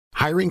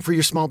Hiring for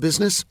your small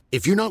business?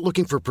 If you're not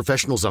looking for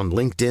professionals on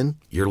LinkedIn,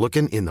 you're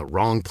looking in the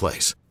wrong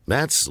place.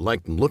 That's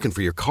like looking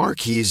for your car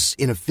keys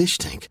in a fish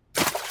tank.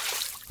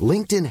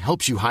 LinkedIn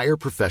helps you hire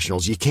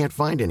professionals you can't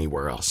find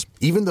anywhere else,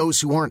 even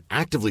those who aren't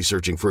actively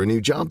searching for a new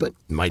job but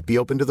might be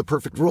open to the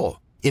perfect role.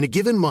 In a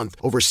given month,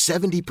 over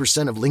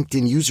 70% of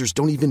LinkedIn users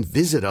don't even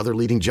visit other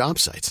leading job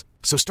sites.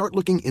 So start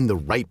looking in the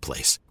right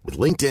place. With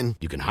LinkedIn,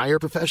 you can hire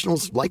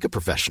professionals like a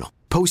professional.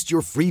 Post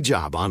your free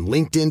job on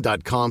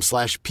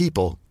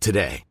linkedin.com/people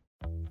today.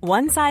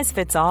 One size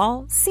fits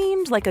all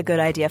seemed like a good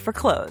idea for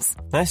clothes.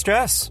 Nice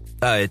dress.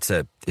 It's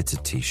a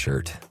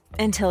t-shirt.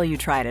 Until you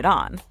tried it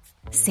on.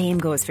 Same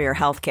goes for your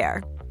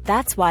healthcare.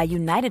 That's why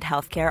United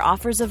Healthcare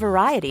offers a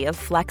variety of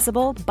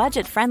flexible,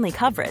 budget-friendly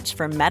coverage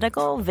for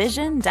medical,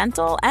 vision,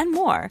 dental, and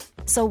more.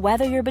 So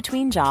whether you're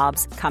between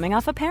jobs, coming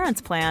off a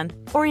parent's plan,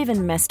 or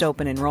even missed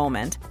open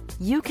enrollment,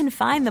 you can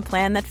find the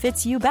plan that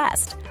fits you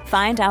best.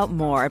 Find out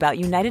more about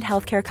United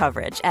Healthcare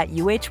coverage at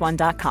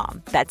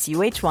uh1.com. That's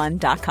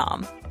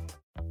uh1.com.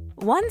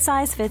 One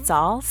size fits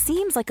all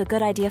seems like a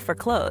good idea for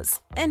clothes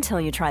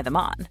until you try them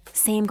on.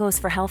 Same goes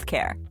for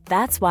healthcare.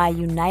 That's why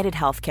United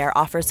Healthcare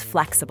offers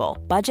flexible,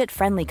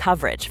 budget-friendly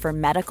coverage for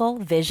medical,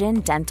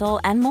 vision,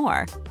 dental, and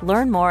more.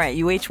 Learn more at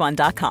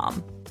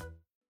uh1.com.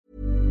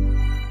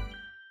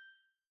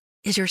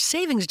 Is your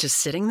savings just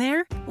sitting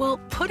there? Well,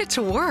 put it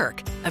to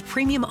work. A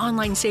premium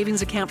online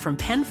savings account from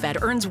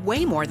PenFed earns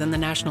way more than the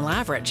national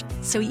average.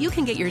 So you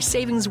can get your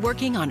savings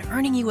working on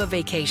earning you a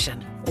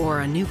vacation,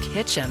 or a new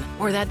kitchen,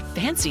 or that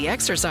fancy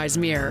exercise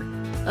mirror.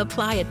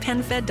 Apply at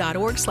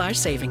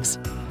PenFed.org/savings.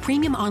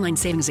 Premium online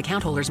savings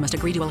account holders must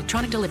agree to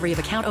electronic delivery of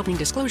account opening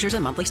disclosures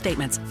and monthly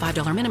statements.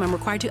 $5 minimum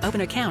required to open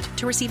account.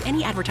 To receive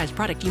any advertised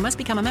product, you must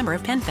become a member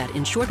of PenFed,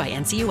 insured by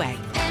NCUA.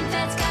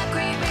 PenFed's got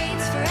great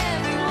rates for everyone.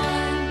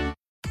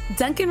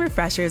 Dunkin'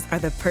 Refreshers are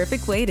the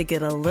perfect way to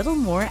get a little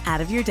more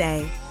out of your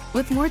day.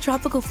 With more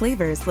tropical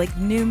flavors like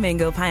new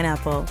mango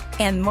pineapple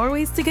and more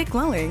ways to get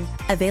glowing.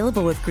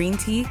 Available with green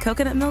tea,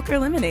 coconut milk, or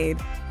lemonade.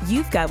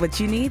 You've got what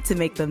you need to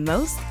make the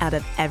most out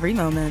of every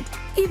moment,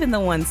 even the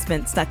ones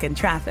spent stuck in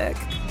traffic.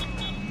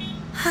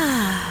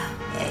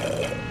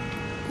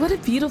 What a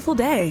beautiful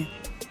day.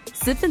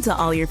 Sip into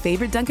all your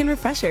favorite Dunkin'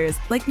 Refreshers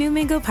like new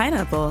mango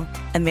pineapple.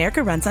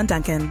 America runs on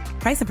Dunkin'.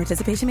 Price and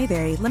participation may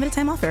vary. Limited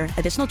time offer.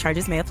 Additional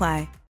charges may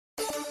apply.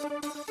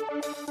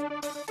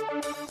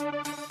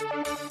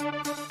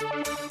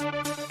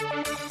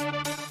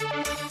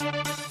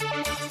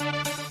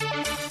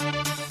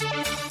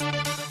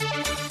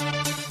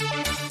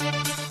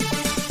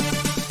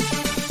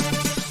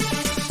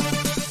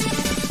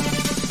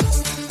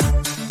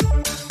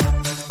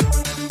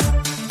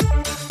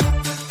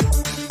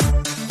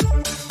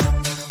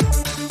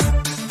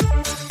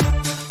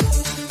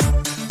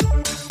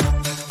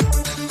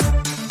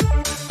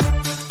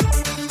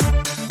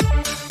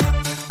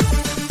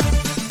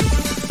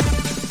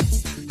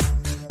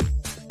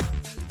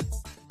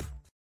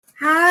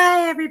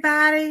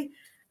 Everybody,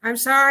 I'm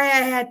sorry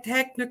I had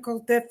technical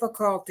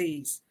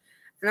difficulties,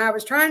 and I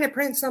was trying to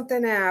print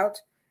something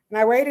out, and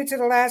I waited to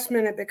the last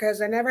minute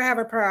because I never have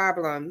a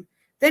problem.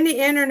 Then the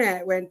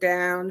internet went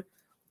down,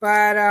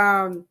 but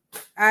I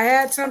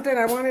had something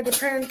I wanted to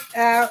print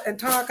out and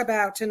talk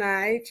about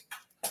tonight,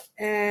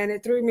 and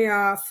it threw me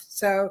off.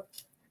 So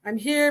I'm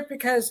here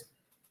because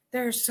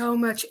there's so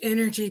much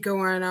energy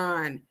going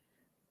on.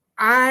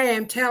 I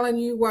am telling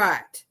you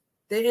what,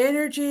 the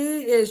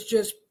energy is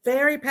just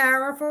very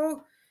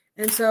powerful.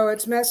 And so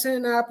it's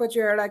messing up with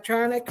your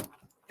electronic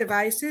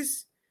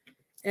devices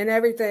and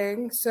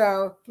everything.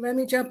 So let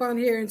me jump on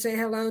here and say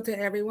hello to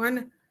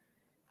everyone.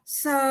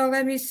 So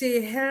let me see.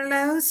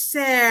 Hello,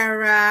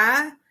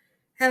 Sarah.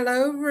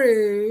 Hello,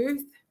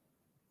 Ruth.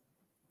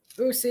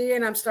 Oh, see,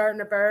 and I'm starting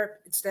to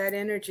burp. It's that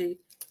energy.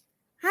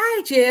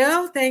 Hi,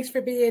 Jill. Thanks for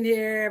being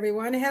here,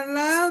 everyone.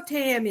 Hello,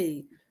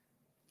 Tammy.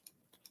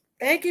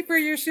 Thank you for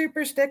your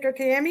super sticker,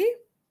 Tammy.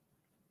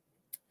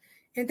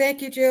 And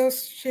thank you, Jill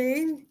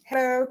Sheen.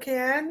 Hello,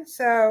 Ken.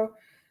 So,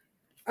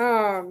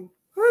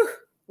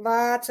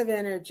 lots of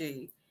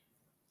energy.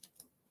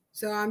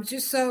 So I'm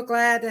just so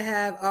glad to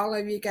have all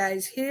of you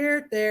guys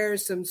here.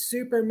 There's some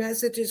super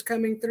messages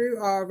coming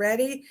through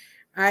already.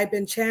 I've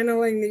been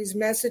channeling these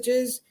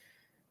messages.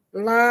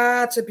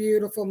 Lots of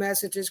beautiful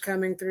messages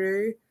coming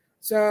through.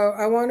 So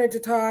I wanted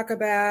to talk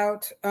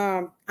about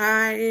I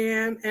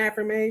am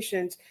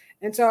affirmations.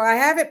 And so I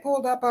have it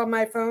pulled up on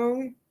my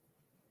phone.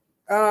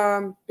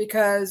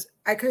 Because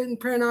I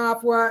couldn't print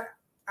off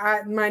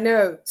my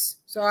notes.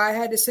 So I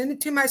had to send it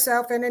to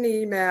myself in an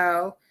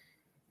email.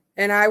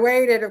 And I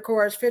waited, of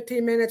course,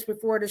 15 minutes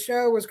before the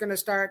show was going to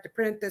start to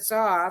print this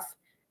off.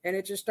 And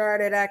it just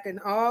started acting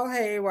all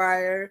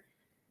haywire.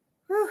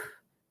 Whew.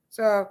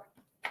 So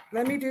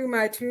let me do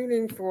my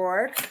tuning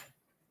fork.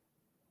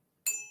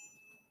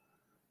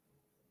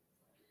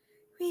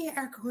 We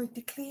are going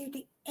to clear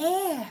the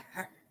air.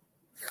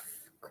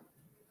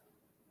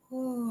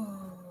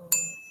 Oh.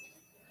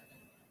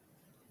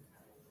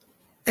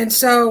 And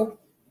so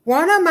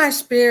one of my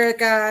spirit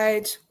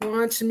guides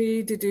wants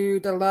me to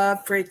do the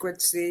love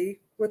frequency,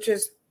 which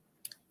is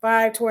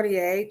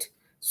 528.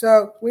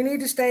 So we need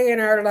to stay in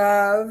our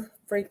love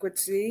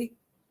frequency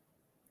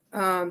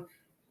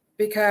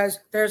because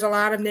there's a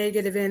lot of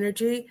negative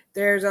energy.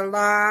 There's a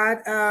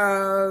lot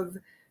of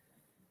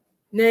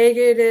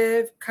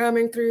negative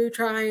coming through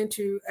trying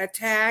to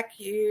attack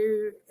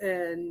you,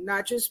 and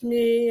not just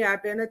me.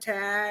 I've been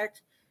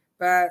attacked,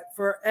 but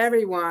for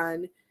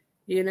everyone,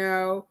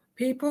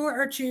 people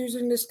are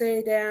choosing to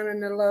stay down in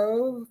the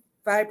low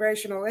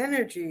vibrational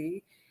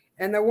energy,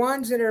 and the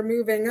ones that are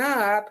moving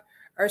up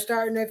are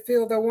starting to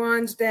feel the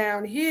ones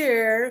down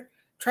here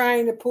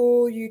trying to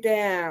pull you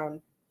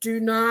down. Do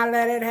not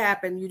let it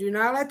happen. You do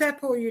not let that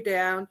pull you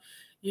down.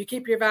 You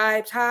keep your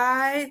vibes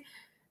high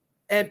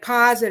and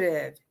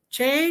positive.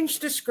 Change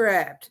the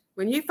script.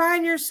 When you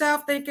find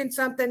yourself thinking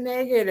something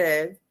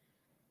negative,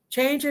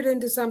 change it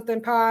into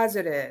something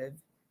positive.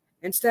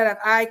 Instead of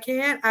I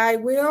can't, I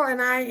will,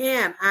 and I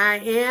am. I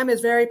am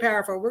is very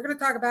powerful. We're going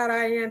to talk about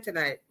I am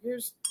tonight.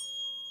 Here's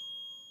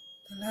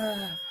the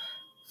love.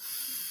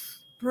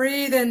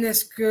 Breathe in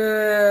this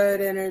good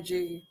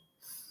energy.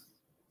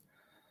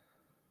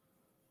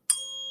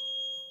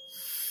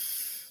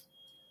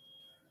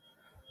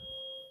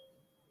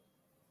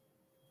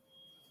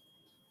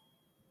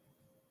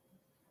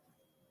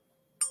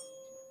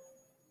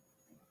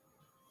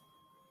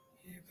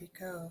 Here we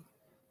go.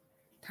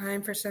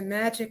 Time for some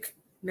magic.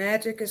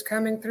 Magic is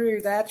coming through.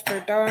 That's for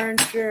darn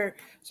sure.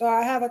 So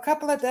I have a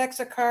couple of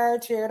decks of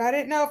cards here, and I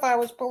didn't know if I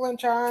was pulling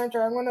charms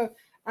or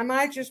I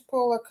might just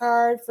pull a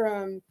card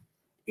from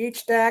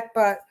each deck,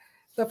 but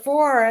the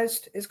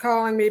forest is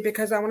calling me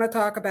because I want to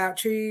talk about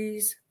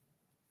trees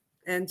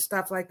and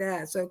stuff like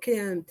that. So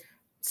Kim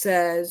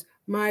says,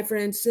 my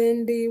friend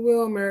Cindy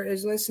Wilmer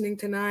is listening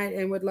tonight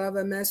and would love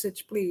a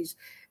message, please.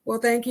 Well,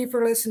 thank you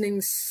for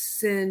listening,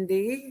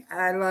 Cindy.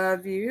 I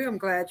love you. I'm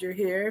glad you're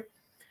here.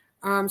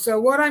 So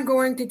what I'm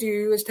going to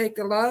do is take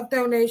the love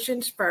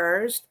donations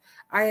first.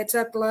 I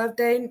accept love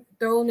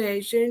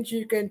donations.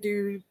 You can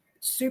do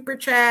super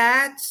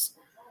chats,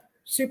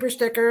 super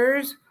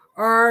stickers,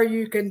 or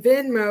you can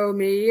Venmo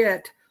me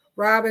at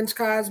Robin's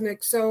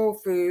Cosmic Soul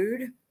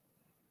Food.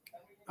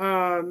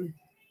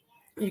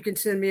 You can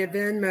send me a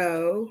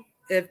Venmo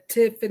if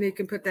Tiffany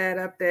can put that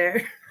up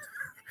there.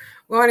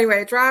 Well,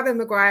 anyway, it's Robin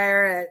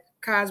McGuire at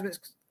Cosmic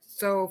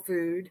Soul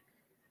Food.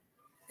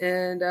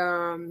 And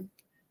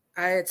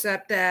I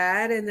accept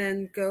that. And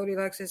then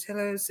Goldilocks says,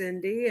 hello,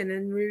 Cindy. And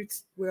then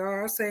Ruth,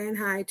 we're all saying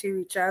hi to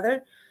each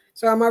other.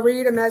 So I'm going to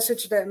read a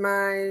message that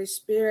my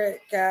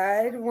spirit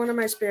guide, one of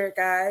my spirit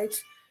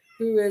guides,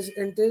 who is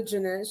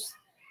indigenous,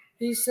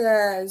 he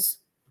says,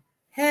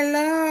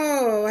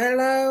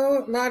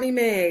 hello, Lottie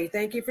Mae.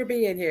 Thank you for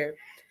being here.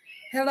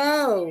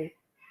 Hello,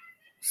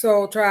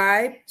 Soul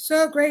Tribe.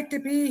 So great to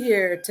be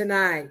here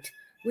tonight.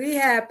 We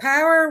have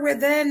power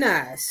within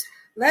us.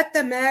 Let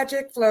the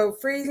magic flow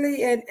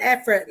freely and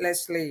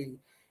effortlessly.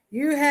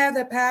 You have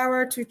the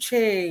power to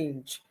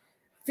change.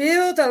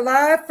 Feel the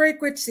love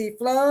frequency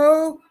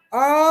flow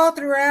all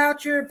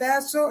throughout your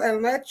vessel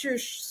and let your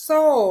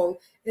soul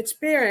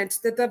experience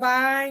the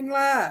divine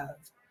love.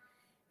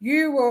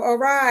 You will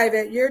arrive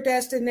at your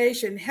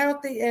destination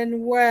healthy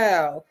and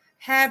well.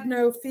 Have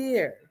no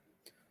fear.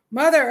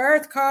 Mother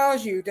Earth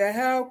calls you to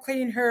help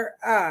clean her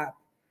up.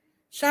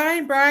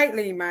 Shine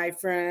brightly, my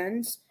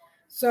friends.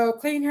 So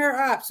clean her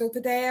up. So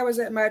today I was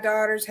at my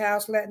daughter's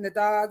house letting the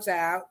dogs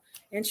out,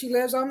 and she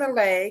lives on the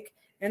lake.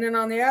 And then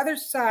on the other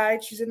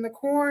side, she's in the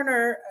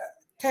corner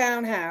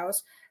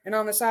townhouse, and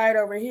on the side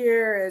over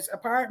here is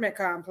apartment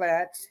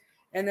complex.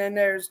 And then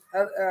there's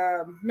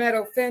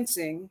metal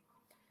fencing.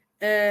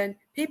 And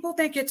people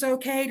think it's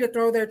okay to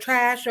throw their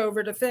trash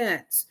over the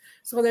fence.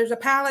 So there's a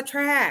pile of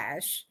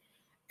trash,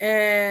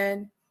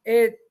 and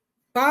it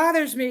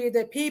bothers me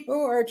that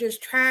people are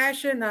just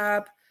trashing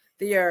up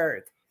the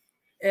earth.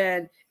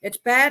 And it's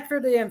bad for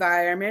the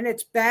environment.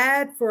 It's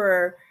bad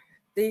for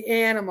the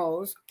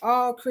animals,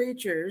 all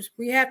creatures.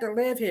 We have to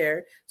live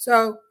here.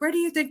 So where do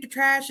you think the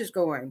trash is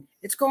going?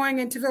 It's going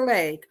into the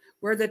lake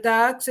where the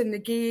ducks and the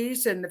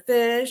geese and the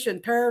fish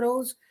and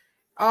turtles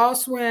all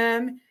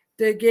swim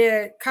to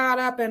get caught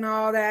up in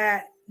all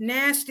that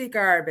nasty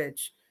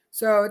garbage.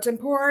 So it's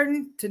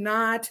important to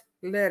not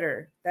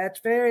litter. That's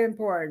very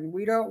important.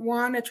 We don't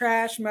want to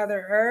trash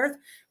Mother Earth.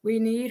 We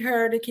need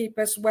her to keep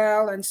us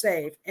well and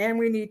safe, and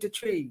we need the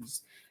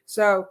trees.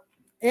 So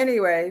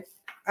anyway,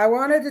 I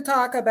wanted to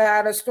talk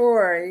about a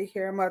story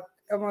here.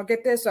 I'm gonna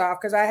get this off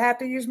because I have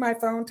to use my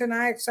phone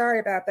tonight. Sorry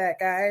about that,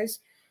 guys.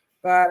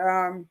 But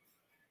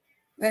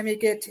let me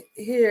get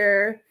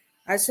here.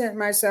 I sent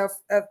myself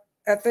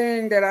a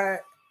thing that I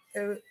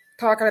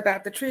talking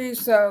about the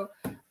trees. So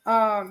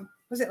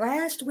was it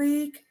last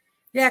week?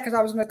 Yeah, because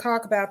I was going to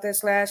talk about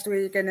this last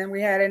week, and then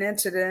we had an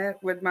incident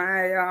with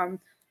my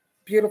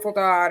beautiful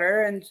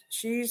daughter, and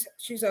she's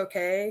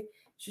okay.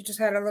 She just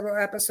had a little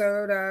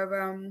episode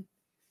of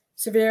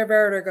severe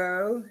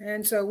vertigo,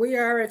 and so we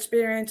are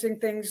experiencing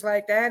things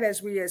like that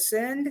as we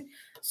ascend.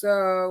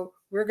 So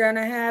we're going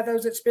to have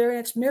those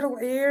experience middle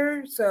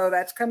ear. So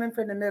that's coming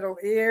from the middle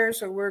ear.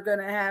 So we're going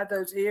to have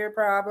those ear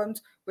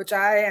problems, which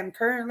I am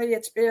currently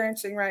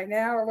experiencing right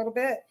now a little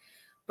bit.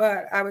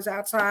 But I was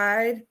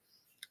outside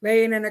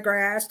laying in the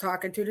grass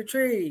talking to the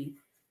tree.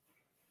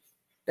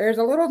 There's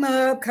a little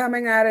nub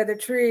coming out of the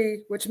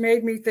tree, which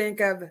made me think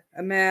of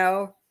a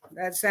male.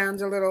 That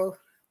sounds a little,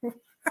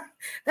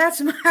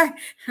 that's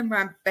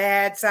my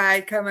bad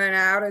side coming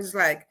out. Is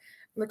like,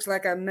 looks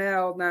like a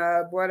male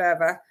nub,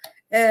 whatever.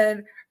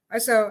 And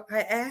so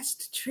I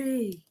asked the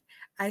tree,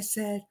 I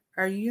said,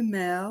 are you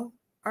male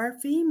or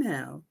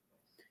female?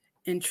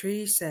 And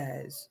tree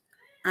says,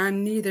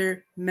 I'm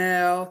neither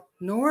male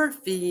nor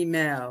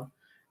female.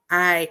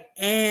 I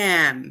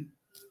am.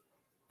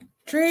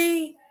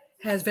 Tree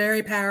has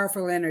very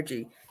powerful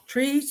energy.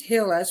 Trees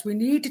heal us. We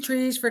need the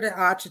trees for the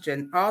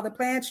oxygen. All the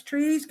plants,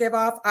 trees give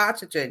off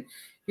oxygen,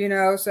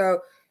 so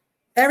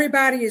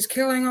everybody is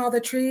killing all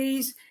the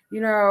trees,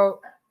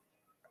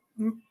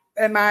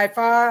 at my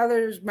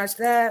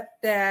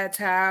stepdad's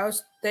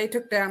house, they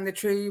took down the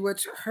tree,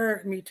 which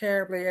hurt me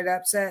terribly. It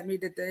upset me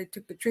that they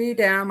took the tree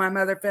down. My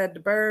mother fed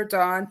the birds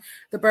on.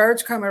 The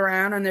birds come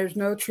around and there's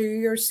no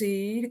tree or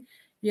seed.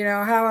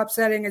 How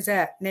upsetting is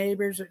that?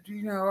 Neighbors,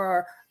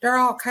 they're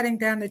all cutting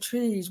down the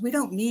trees. We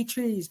don't need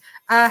trees.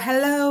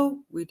 Hello?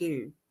 We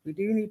do. We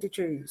do need the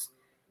trees.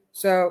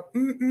 So,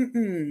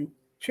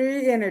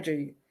 tree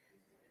energy.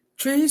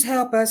 Trees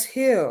help us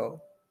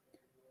heal.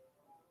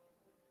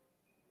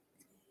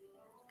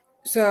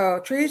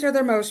 So trees are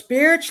the most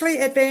spiritually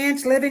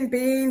advanced living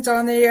beings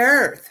on the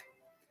earth.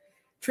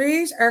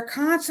 Trees are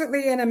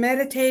constantly in a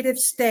meditative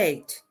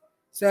state.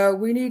 So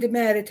we need to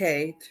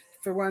meditate,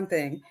 for one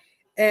thing.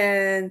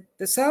 And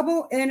the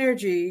subtle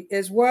energy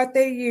is what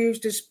they use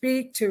to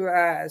speak to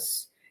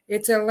us.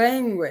 It's a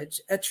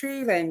language, a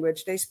tree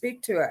language. They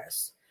speak to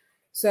us.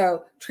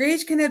 So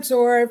trees can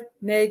absorb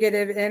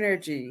negative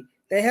energy.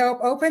 They help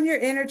open your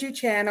energy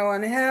channel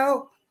and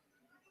help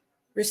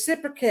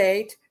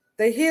reciprocate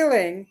the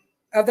healing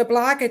of the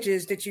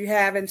blockages that you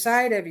have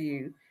inside of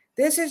you.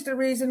 This is the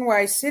reason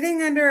why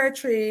sitting under a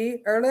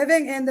tree or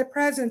living in the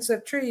presence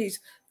of trees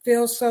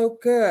feels so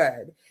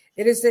good.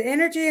 It is the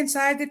energy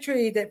inside the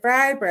tree that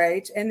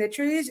vibrates, and the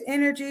tree's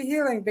energy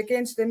healing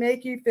begins to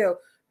make you feel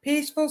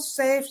peaceful,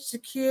 safe,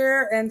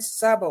 secure, and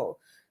supple.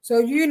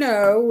 So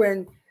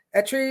when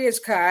a tree is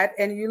cut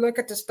and you look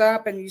at the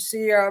stump and you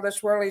see all the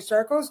swirly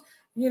circles,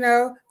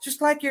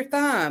 just like your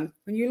thumb.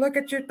 When you look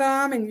at your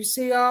thumb and you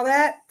see all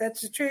that,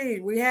 that's a tree.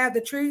 We have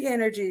the tree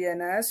energy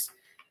in us.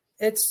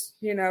 It's,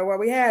 what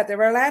we have. The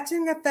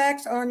relaxing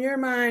effects on your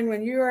mind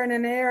when you are in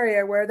an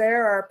area where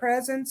there are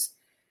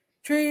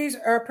trees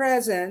are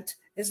present,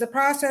 is the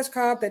process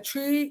called the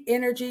tree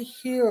energy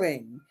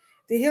healing.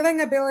 The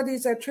healing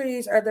abilities of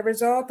trees are the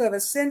result of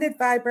ascended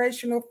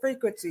vibrational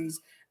frequencies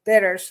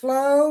that are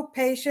slow,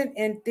 patient,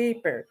 and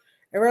deeper.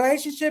 A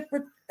relationship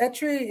with a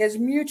tree is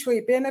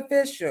mutually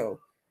beneficial,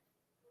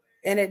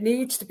 and it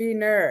needs to be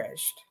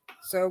nourished.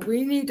 So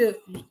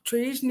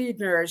trees need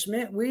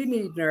nourishment, we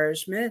need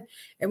nourishment,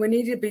 and we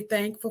need to be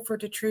thankful for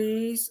the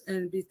trees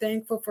and be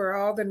thankful for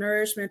all the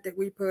nourishment that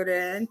we put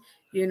in,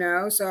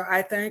 So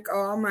I thank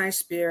all my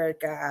spirit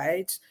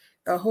guides,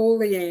 the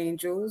holy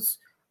angels,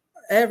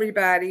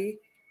 everybody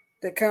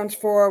that comes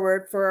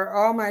forward for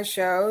all my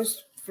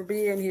shows, for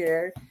being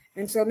here.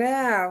 And so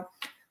now,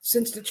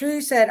 since the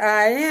tree said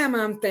I am,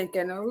 I'm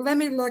thinking, let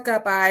me look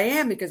up I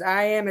am, because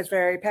I am is a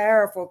very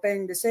powerful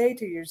thing to say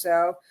to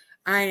yourself.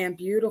 I am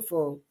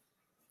beautiful.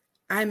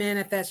 I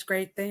manifest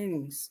great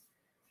things.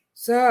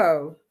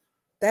 So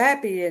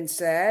that being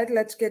said,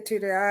 let's get to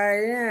the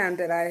I am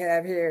that I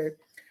have here.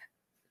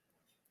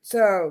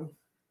 So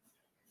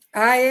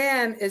I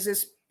am is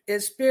a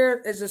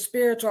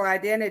spiritual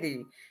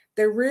identity,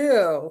 the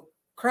real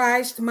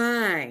Christ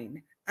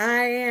mind.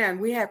 I am.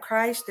 We have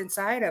Christ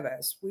inside of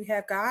us. We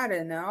have God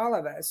in all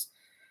of us.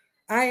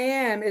 I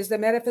am is the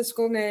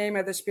metaphysical name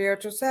of the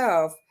spiritual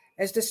self.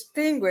 As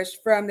distinguished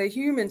from the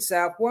human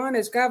self, one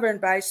is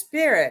governed by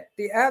spirit,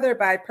 the other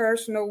by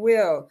personal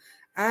will.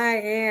 I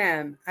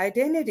am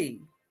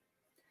identity.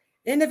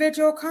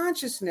 Individual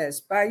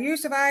consciousness. By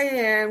use of I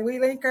am, we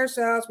link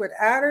ourselves with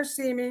outer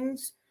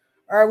seemings,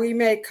 or we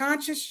make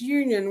conscious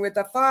union with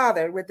the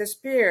Father, with the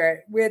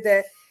Spirit, with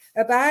the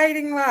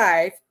abiding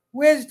life,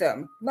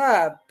 wisdom,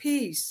 love,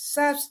 peace,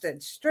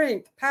 substance,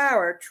 strength,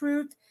 power,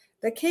 truth.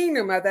 The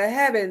kingdom of the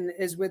heaven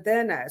is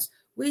within us.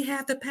 We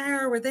have the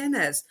power within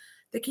us.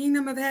 The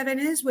kingdom of heaven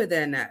is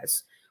within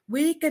us.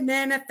 We can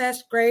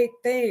manifest great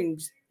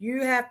things.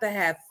 You have to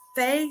have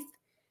faith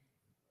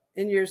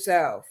in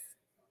yourself.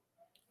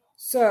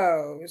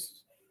 So,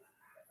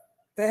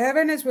 the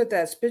heaven is with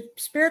us.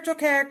 Spiritual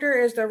character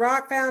is the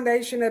rock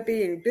foundation of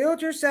being.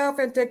 Build yourself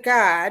into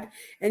God,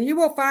 and you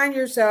will find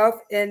yourself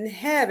in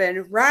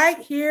heaven right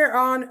here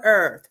on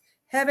earth.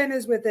 Heaven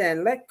is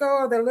within. Let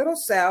go of the little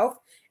self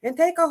and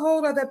take a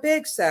hold of the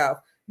big self.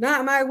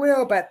 Not my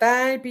will, but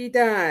thine be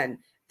done.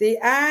 The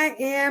I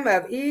am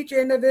of each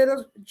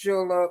individual.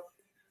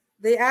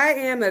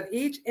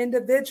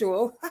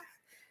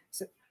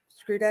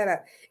 screw that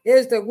up,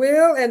 is the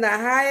will in the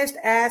highest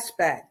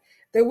aspect.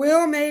 The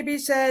will may be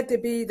said to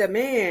be the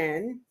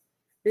man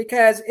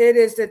because it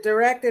is the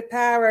directed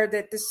power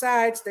that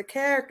decides the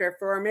character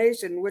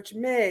formation, which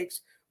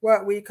makes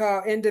what we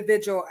call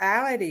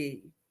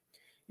individuality.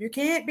 You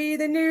can't be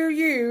the new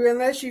you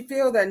unless you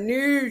feel the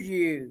new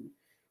you.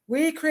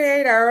 We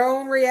create our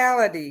own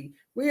reality.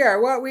 We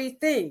are what we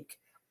think.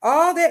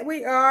 All that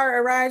we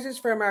are arises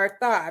from our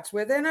thoughts.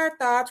 Within our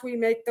thoughts, we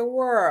make the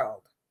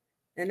world.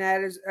 And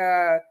that is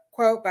a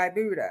quote by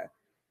Buddha.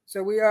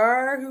 So we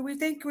are who we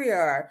think we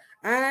are.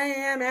 I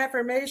am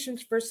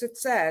affirmations for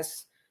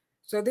success.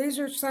 So these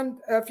are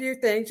a few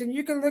things, and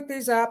you can look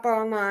these up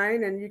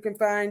online and you can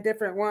find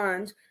different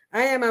ones.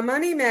 I am a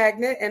money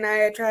magnet and I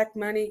attract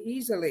money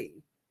easily.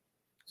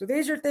 So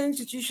these are things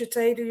that you should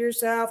say to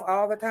yourself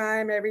all the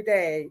time, every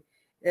day.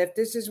 If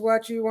this is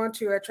what you want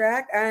to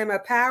attract, I am a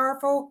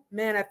powerful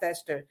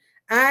manifester.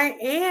 I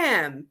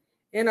am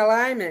in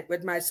alignment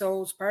with my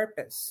soul's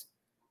purpose.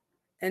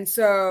 And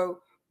so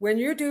when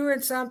you're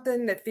doing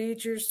something that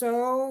feeds your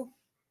soul,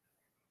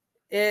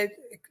 it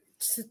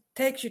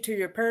takes you to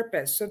your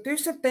purpose. So do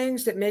some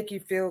things that make you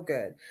feel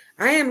good.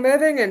 I am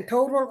living in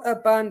total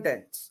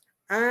abundance.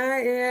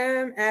 I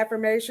am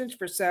affirmations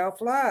for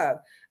self-love.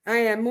 I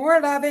am more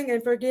loving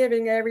and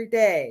forgiving every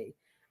day.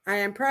 I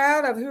am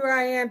proud of who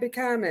I am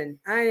becoming.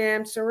 I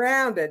am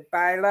surrounded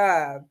by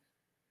love.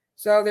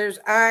 So there's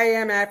I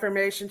am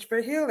affirmations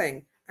for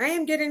healing. I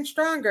am getting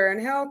stronger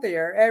and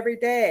healthier every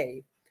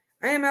day.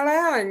 I am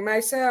allowing my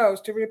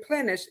cells to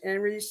replenish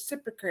and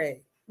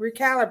reciprocate,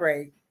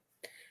 recalibrate.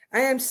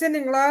 I am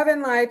sending love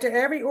and light to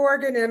every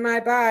organ in my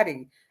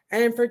body. I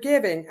am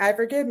forgiving. I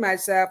forgive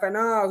myself and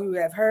all who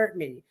have hurt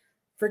me.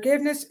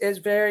 Forgiveness is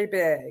very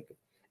big.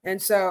 And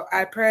so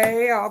I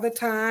pray all the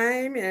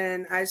time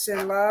and I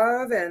send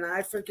love and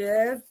I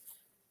forgive.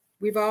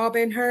 We've all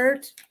been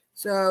hurt,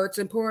 so it's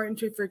important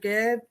to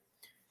forgive.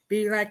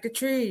 Be like the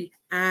tree.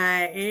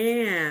 I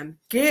am.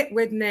 Get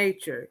with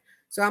nature.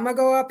 So I'm going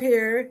to go up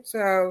here.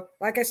 So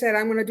like I said,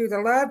 I'm going to do the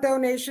love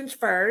donations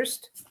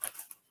first.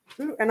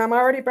 Ooh, and I'm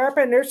already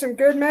burping. There's some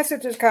good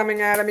messages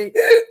coming out of me.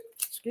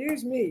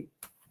 Excuse me.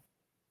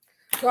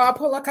 So I'll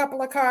pull a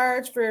couple of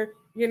cards for,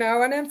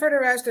 and then for the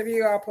rest of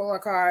you, I'll pull a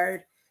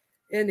card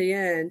in the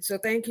end. So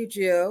thank you,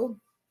 Jill.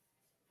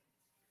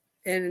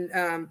 And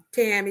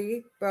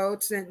Tammy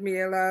both sent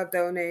me a love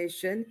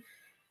donation.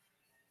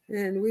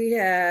 And we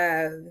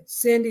have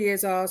Cindy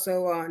is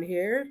also on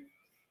here.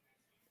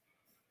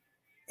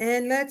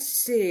 And let's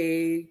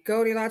see.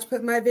 Goldilocks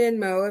put my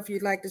Venmo if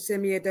you'd like to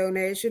send me a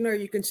donation, or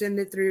you can send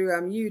it through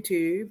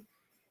YouTube.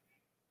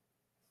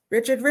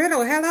 Richard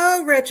Riddle.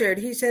 Hello, Richard.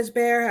 He says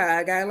bear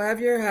hug. I love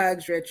your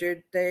hugs,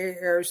 Richard. They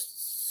are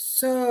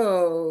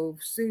so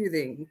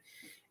soothing.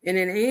 And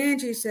then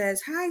Angie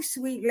says, hi,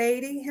 sweet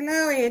lady.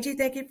 Hello, Angie.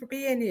 Thank you for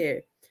being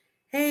here.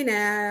 Hey,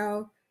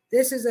 now.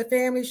 This is a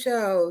family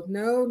show.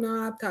 No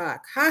knob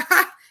talk. Ha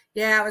ha.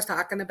 Yeah, I was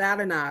talking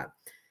about a knob.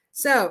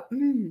 So,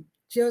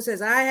 Jill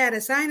says, I had a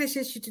sinus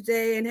issue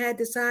today and had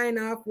to sign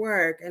off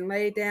work and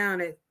lay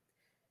down it.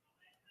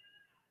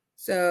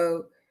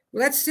 So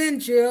let's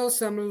send Jill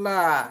some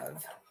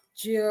love.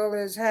 Jill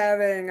is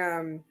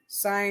having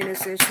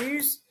sinus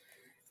issues.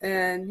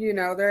 And,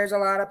 there's a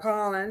lot of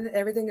pollen.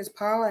 Everything is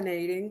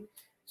pollinating.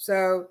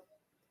 So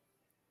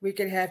we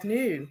can have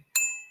new.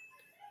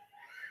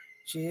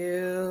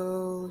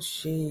 Jill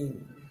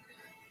Sheen.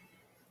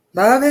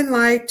 Love and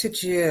light to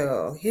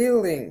Jill.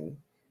 Healing.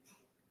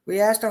 We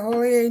ask the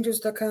holy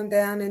angels to come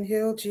down and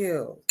heal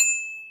Jill.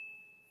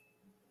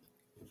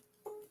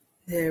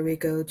 There we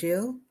go,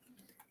 Jill.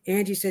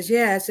 Angie says,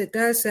 yes, it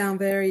does sound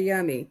very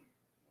yummy.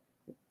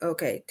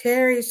 Okay.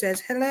 Terry says,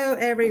 hello,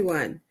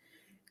 everyone.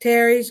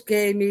 Terry's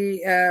gave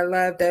me a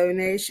love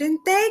donation.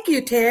 Thank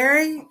you,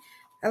 Terry.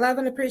 I love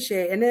and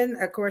appreciate it. And then,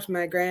 of course,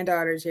 my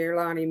granddaughter's here,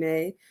 Lonnie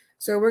Mae.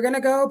 So we're going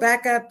to go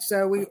back up.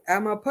 So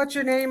I'm going to put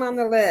your name on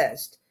the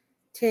list.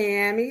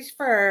 Tammy's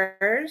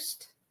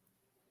first.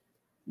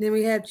 Then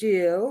we have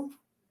Jill.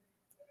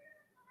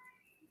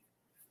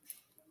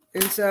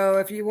 And so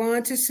if you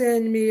want to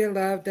send me a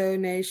love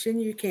donation,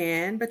 you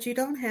can, but you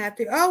don't have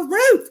to. Oh,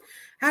 Ruth!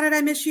 How did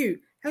I miss you?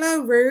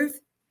 Hello,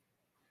 Ruth.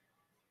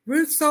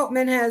 Ruth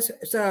Saltman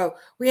so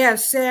we have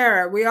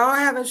Sarah. We all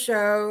have a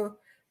show.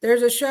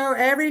 There's a show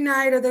every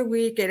night of the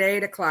week at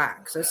 8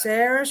 o'clock. So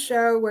Sarah's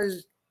show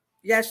was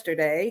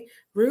yesterday.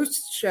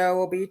 Ruth's show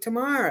will be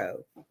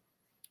tomorrow.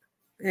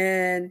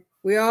 And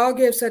we all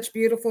give such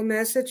beautiful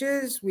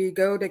messages. We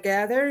go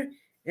together,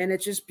 and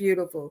it's just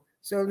beautiful.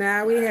 So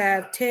now we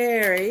have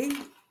Terry.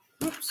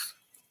 Oops.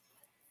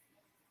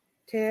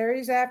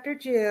 Terry's after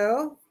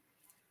Jill.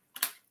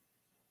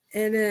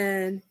 And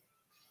then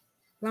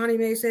Lonnie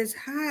Mae says,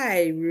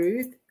 hi,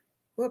 Ruth.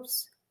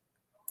 Whoops.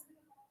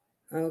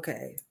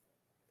 Okay.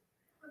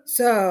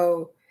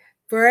 So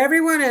for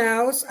everyone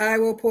else, I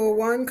will pull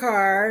one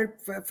card.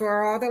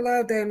 For all the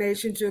love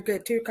donations, you'll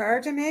get 2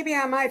 cards. And maybe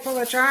I might pull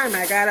a charm.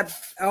 I got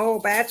a whole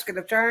basket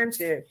of charms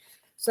here.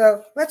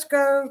 So let's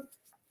go.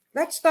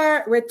 Let's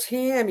start with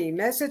Tammy.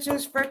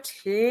 Messages for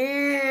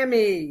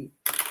Tammy.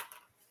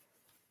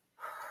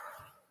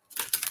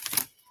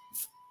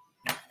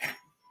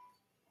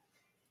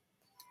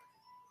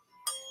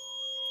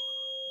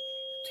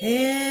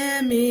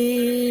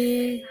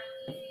 Tammy,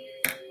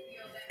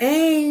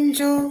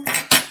 Angel.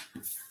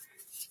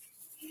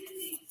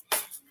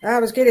 I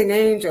was getting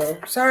Angel.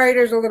 Sorry,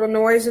 there's a little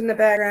noise in the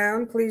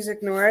background. Please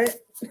ignore it.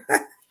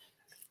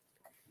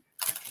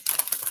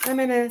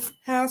 I'm in a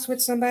house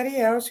with somebody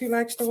else who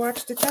likes to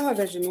watch the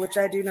television, which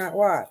I do not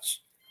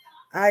watch.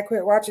 I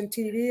quit watching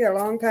TV a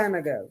long time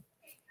ago.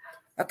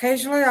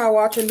 Occasionally, I'll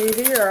watch a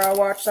movie or I'll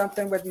watch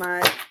something with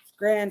my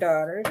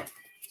granddaughter.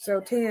 So,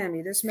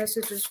 Tammy, this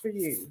message is for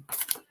you.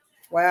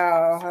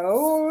 Wow,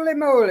 holy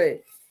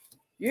moly.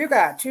 You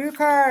got 2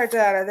 cards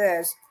out of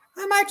this.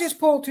 I might just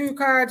pull 2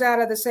 cards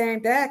out of the same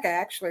deck,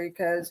 actually,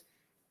 because,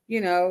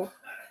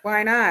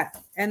 why not?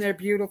 And they're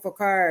beautiful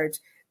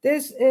cards.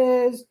 This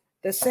is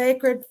the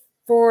Sacred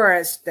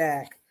Forest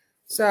deck.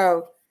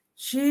 So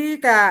she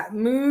got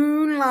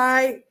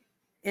Moonlight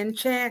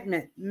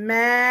Enchantment,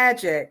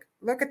 Magic.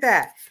 Look at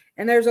that.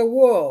 And there's a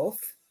wolf.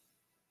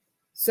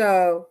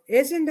 So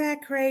isn't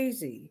that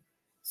crazy?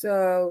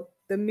 So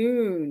the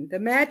moon, the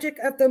magic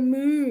of the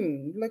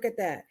moon. Look at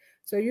that.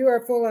 So you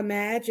are full of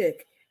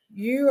magic.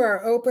 You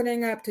are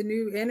opening up to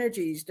new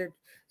energies.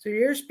 So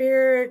your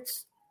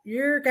spirits,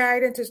 your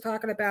guidance is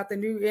talking about the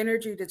new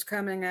energy that's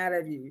coming out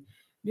of you.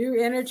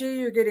 New energy,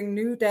 you're getting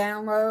new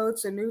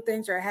downloads and new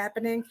things are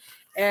happening.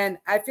 And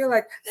I feel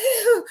like,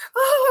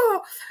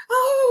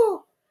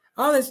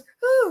 all this,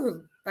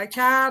 like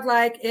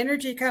childlike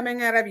energy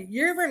coming out of you.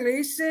 You're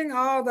releasing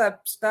all the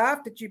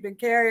stuff that you've been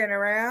carrying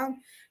around.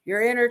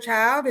 Your inner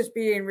child is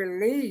being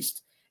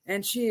released.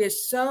 And she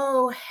is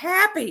so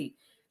happy.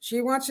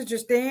 She wants to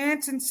just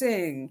dance and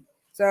sing.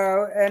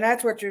 So, and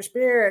that's what your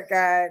spirit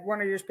guide,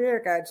 one of your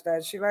spirit guides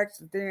does. She likes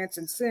to dance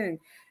and sing.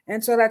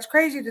 And so that's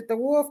crazy that the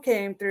wolf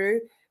came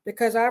through,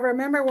 because I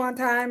remember one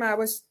time I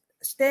was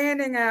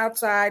standing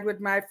outside with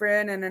my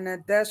friend in an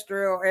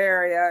industrial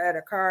area at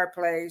a car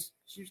place.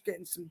 She was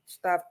getting some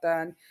stuff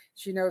done.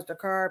 She knows the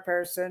car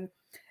person.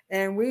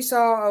 And we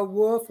saw a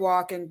wolf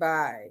walking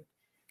by.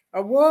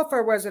 A wolf,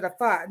 or was it a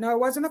fox? No, it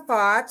wasn't a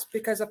fox,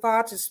 because a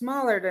fox is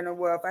smaller than a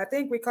wolf. I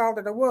think we called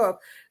it a wolf.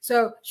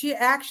 So she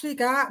actually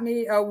got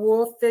me a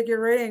wolf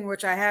figurine,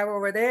 which I have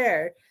over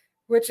there,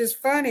 which is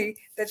funny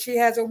that she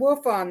has a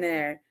wolf on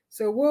there.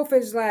 So wolf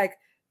is like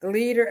the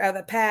leader of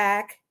the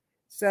pack.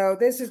 So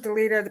this is the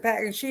leader of the pack.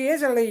 And she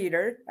is a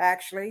leader,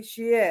 actually.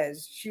 She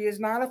is. She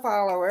is not a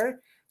follower.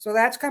 So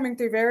that's coming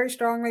through very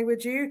strongly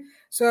with you.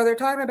 So they're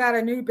talking about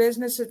a new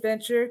business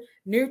adventure.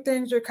 New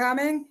things are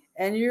coming.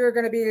 And you're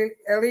going to be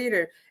a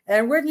leader.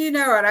 And wouldn't you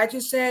know it, I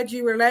just said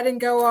you were letting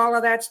go all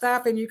of that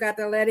stuff, and you got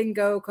the letting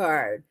go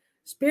card.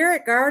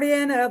 Spirit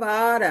guardian of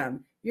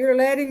autumn. You're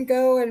letting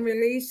go and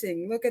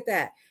releasing. Look at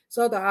that.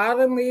 So the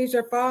autumn leaves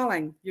are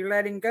falling. You're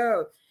letting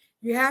go.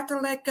 You have to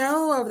let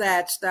go of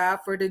that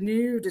stuff for the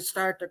new to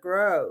start to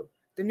grow.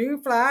 The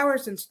new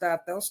flowers and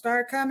stuff, they'll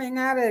start coming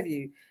out of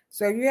you.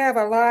 So you have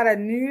a lot of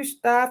new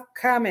stuff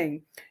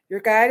coming. Your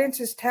guidance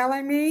is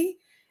telling me.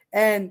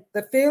 And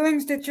the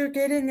feelings that you're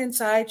getting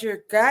inside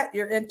your gut,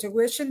 your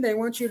intuition, they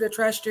want you to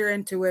trust your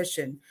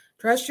intuition.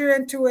 Trust your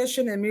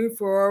intuition and move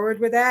forward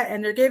with that.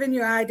 And they're giving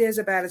you ideas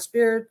about a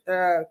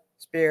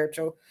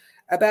spiritual,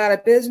 about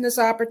a business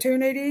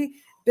opportunity,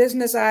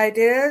 business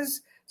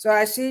ideas. So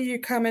I see you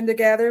coming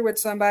together with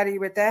somebody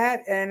with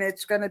that, and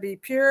it's going to be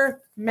pure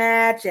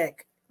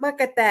magic.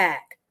 Look at that.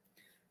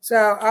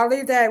 So I'll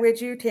leave that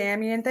with you,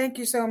 Tammy. And thank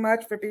you so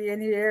much for being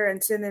here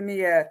and sending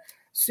me a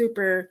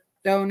super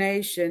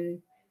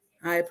donation.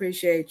 I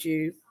appreciate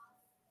you.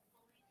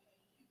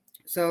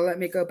 So let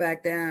me go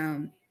back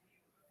down.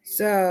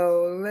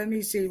 So let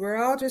me see. We're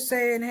all just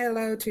saying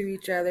hello to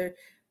each other.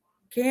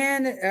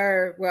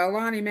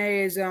 Lonnie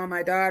Mae is on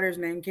my daughter's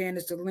name,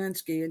 Candace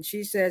Zelinsky, and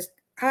she says,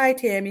 "Hi,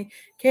 Tammy.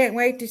 Can't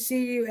wait to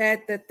see you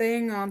at the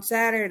thing on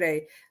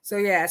Saturday." So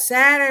yeah,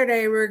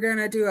 Saturday we're going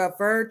to do a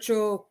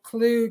virtual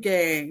clue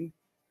game.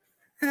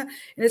 And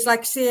it's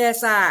like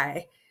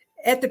CSI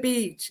at the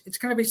beach. It's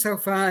going to be so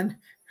fun.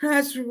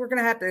 We're going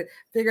to have to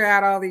figure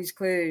out all these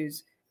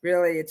clues.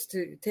 Really, it's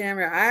to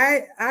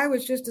Tamara. I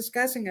was just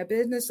discussing a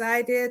business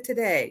idea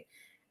today.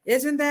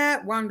 Isn't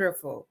that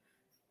wonderful?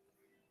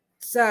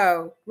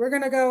 So we're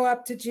going to go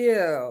up to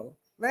Jill.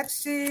 Let's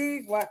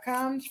see what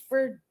comes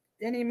for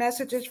any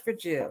messages for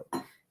Jill.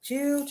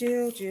 Jill.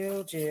 Do,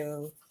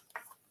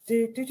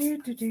 do, do,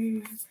 do,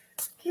 do.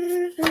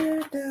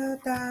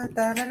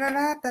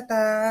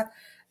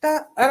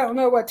 I don't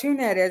know what tune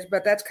that is,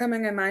 but that's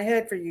coming in my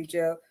head for you,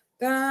 Jill.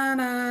 Da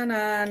na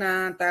na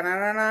na da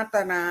na na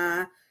da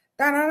na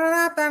da na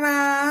na da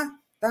na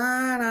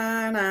da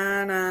na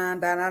na na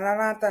da na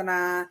na da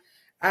na.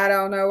 I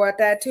don't know what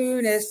that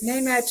tune is.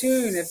 Name that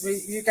tune if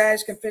you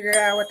guys can figure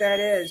out what that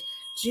is.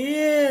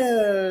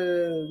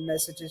 Jill.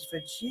 Messages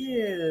for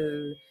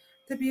Jill.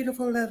 The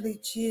beautiful, lovely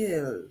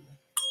Jill.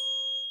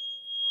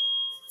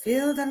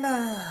 Feel the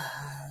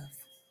love.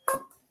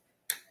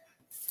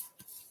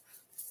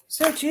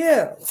 So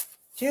Jill.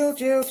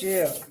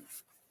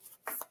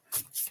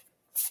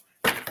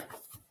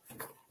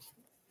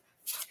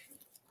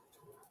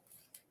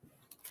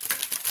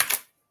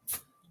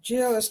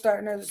 Jill is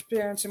starting to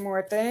experience some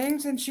more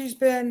things, and she's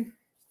been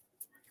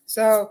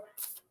So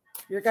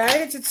your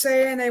guidance is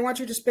saying they want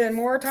you to spend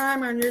more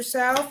time on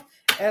yourself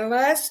and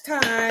less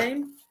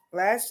time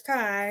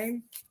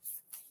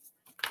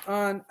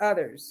on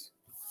others,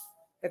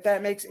 if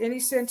that makes any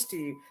sense to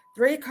you.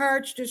 3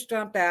 cards just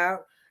jumped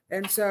out.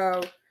 And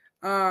so,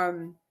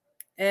 and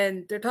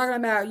they're talking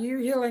about you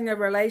healing a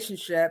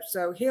relationship.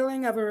 So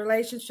healing of a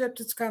relationship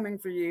that's coming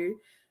for you.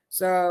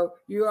 So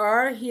you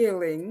are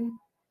healing.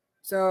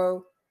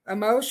 So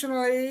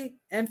emotionally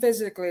and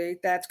physically,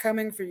 that's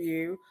coming for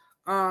you.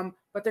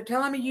 But they're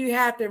telling me you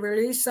have to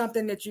release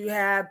something that you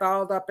have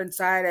balled up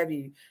inside of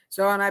you.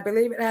 So, and I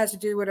believe it has to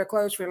do with a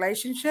close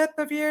relationship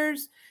of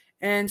yours.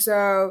 And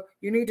so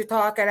you need to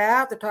talk it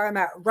out. They're talking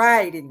about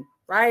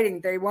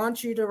writing. They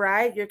want you to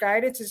write. Your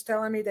guidance is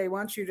telling me they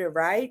want you to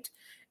write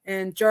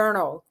and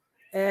journal.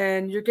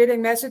 And you're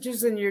getting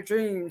messages in your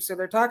dreams. So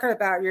they're talking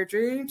about your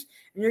dreams,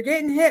 and you're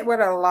getting hit with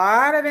a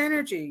lot of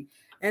energy.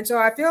 And so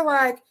I feel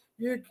like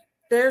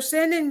they're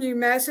sending you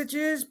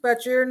messages,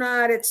 but you're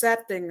not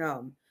accepting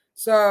them.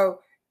 So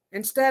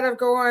instead of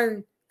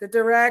going the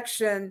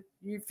direction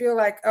you feel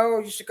like, oh,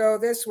 you should go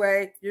this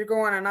way, you're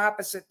going an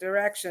opposite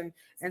direction.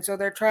 And so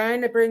they're trying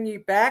to bring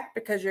you back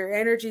because your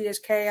energy is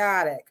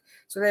chaotic.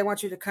 So they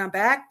want you to come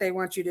back. They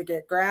want you to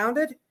get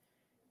grounded,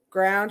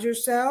 ground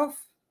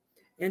yourself,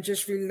 and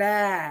just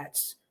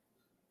relax.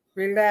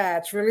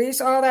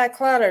 Release all that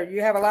clutter.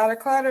 You have a lot of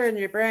clutter in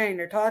your brain.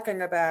 They're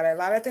talking about it. A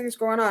lot of things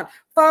going on.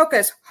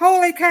 Focus.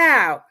 Holy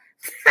cow.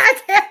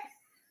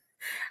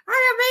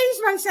 I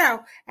amaze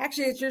myself.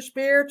 Actually, it's your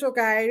spiritual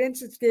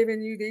guidance. It's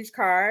giving you these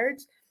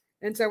cards.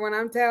 And so when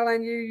I'm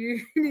telling you,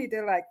 you need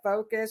to like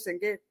focus and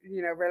get,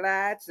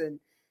 relax. And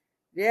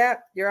yeah,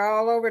 you're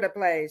all over the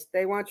place.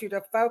 They want you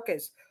to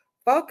focus.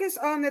 Focus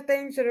on the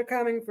things that are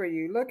coming for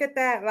you. Look at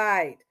that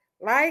light.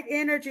 Light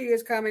energy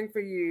is coming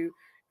for you,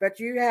 but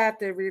you have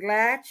to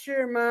relax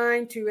your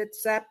mind to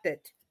accept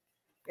it.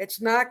 It's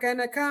not going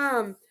to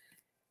come.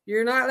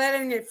 You're not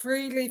letting it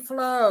freely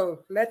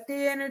flow. Let the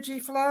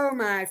energy flow,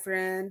 my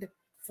friend.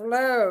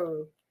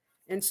 Flow.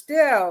 And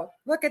still,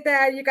 look at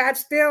that. You got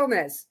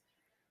stillness.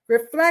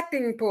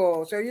 Reflecting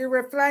pool. So you're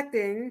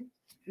reflecting,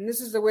 and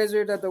this is the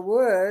Wizard of the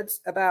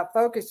Woods about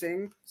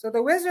focusing. So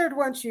the wizard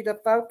wants you to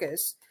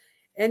focus,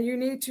 and you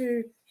need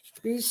to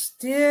be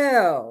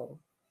still.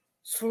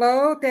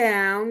 Slow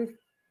down.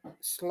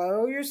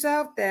 Slow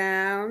yourself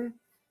down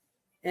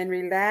and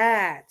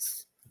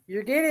relax.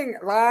 You're getting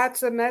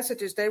lots of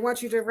messages. They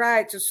want you to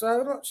write. So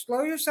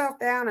slow yourself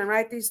down and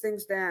write these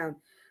things down.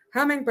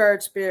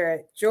 Hummingbird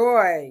spirit,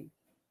 joy.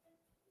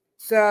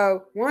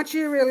 So once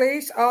you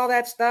release all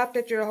that stuff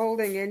that you're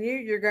holding in you,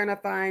 you're going to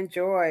find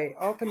joy,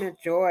 ultimate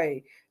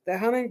joy. The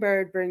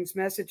hummingbird brings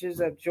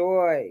messages of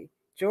joy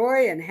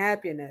and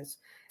happiness.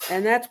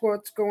 And that's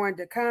what's going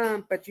to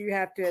come, but you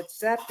have to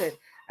accept it.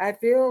 I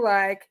feel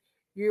like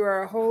you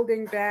are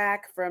holding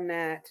back from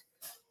that.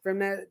 From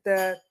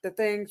the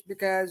things,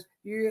 because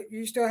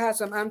you still have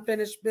some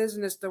unfinished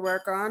business to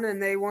work on,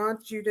 and they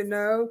want you to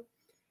know,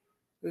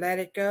 let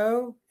it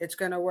go. It's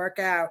going to work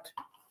out.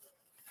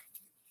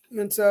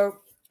 And so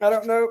I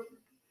don't know.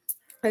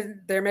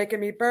 They're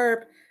making me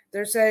burp.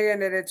 They're saying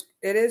that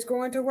it is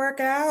going to work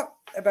out,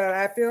 but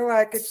I feel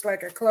like it's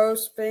like a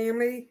close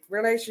family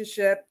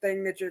relationship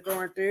thing that you're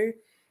going through,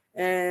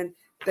 and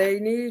they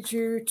need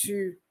you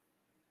to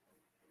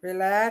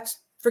relax.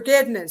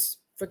 Forgiveness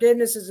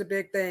is a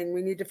big thing.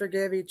 We need to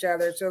forgive each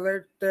other.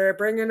 So they're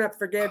bringing up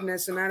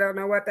forgiveness, and I don't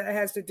know what that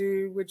has to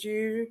do with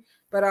you,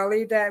 but I'll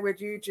leave that with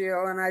you,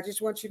 Jill. And I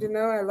just want you to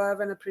know I love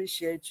and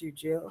appreciate you,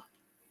 Jill.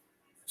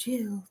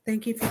 Jill,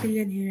 thank you for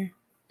being here.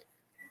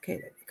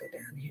 Okay, let me go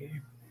down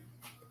here.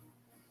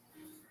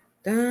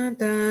 Dun,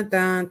 dun,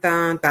 dun,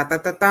 dun, dun,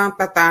 dun, dun, dun,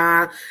 dun,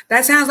 dun.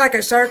 That sounds like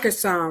a circus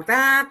song.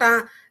 Dun,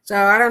 dun. So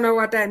I don't know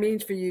what that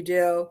means for you,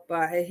 Jill,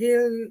 but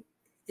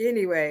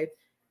anyway.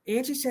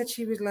 Angie said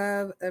she would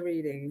love a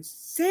reading.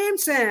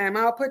 Sam,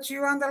 I'll put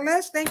you on the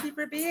list. Thank you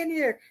for being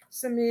here,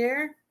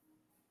 Samir.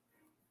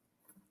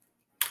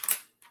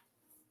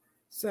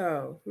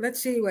 So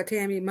let's see what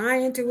Tammy. My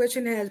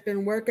intuition has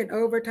been working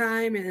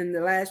overtime in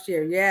the last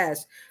year.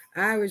 Yes,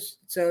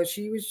 so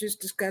she was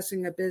just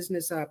discussing a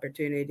business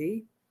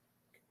opportunity.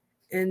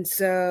 And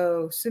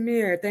so,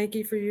 Samir, thank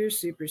you for your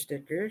super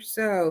sticker.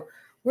 So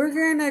we're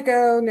going to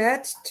go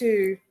next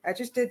to, I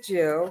just did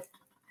Jill.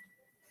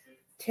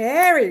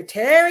 Terry, you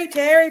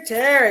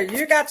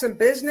got some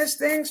business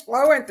things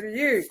flowing through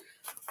you.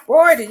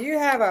 Boy, do you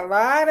have a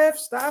lot of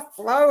stuff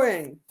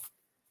flowing.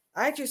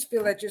 I just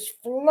feel it just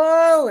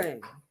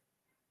flowing.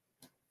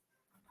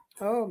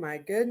 Oh my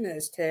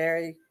goodness,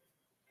 Terry.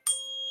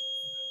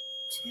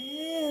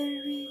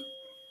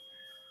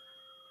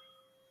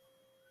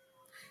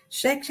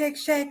 Shake.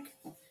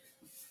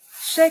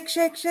 Shake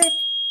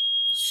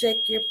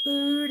your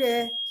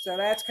booty. So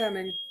that's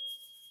coming.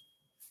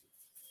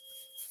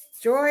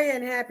 Joy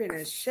and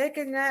happiness,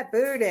 shaking that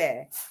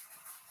booty.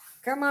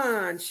 Come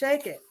on,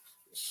 shake it.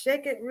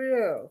 Shake it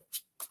real.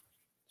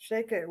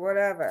 Shake it,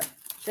 whatever.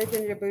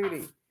 Shaking your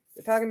booty.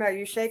 We're talking about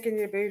you shaking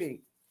your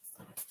booty.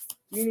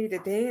 You need to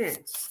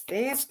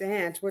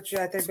dance, which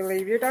I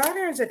believe your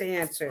daughter is a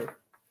dancer.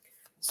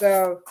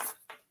 So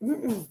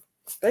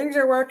things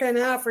are working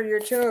out for your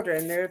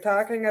children. They're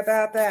talking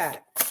about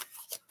that.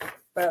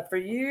 But for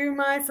you,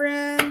 my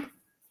friend,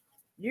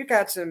 you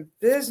got some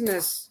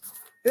business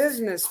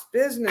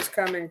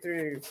coming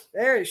through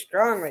very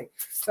strongly.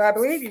 So I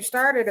believe you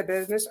started a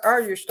business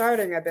or you're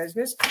starting a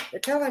business. They're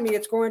telling me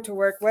it's going to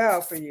work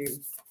well for you.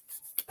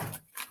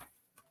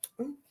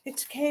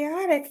 It's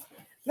chaotic.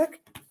 Look,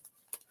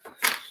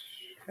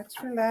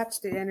 let's relax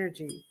the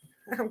energy.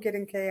 I'm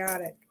getting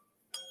chaotic.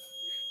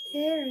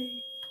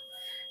 Terry,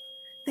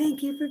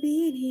 thank you for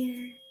being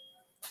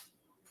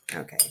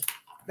here. Okay,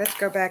 let's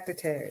go back to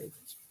Terry.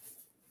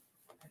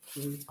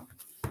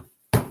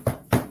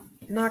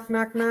 Knock,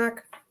 knock,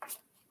 knock.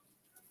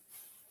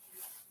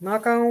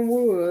 Knock on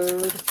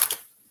wood.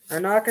 Or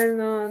knocking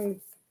on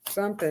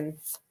something.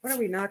 What are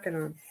we knocking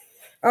on?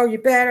 Oh, you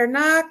better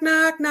knock,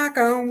 knock, knock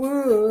on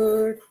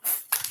wood.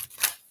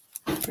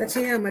 Let's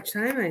see how much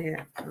time I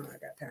have. Oh, I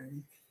got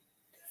time.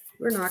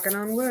 We're knocking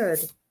on wood.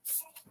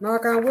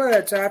 Knock on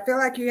wood. So I feel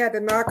like you had to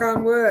knock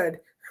on wood.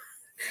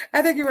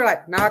 I think you were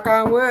like, knock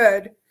on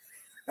wood.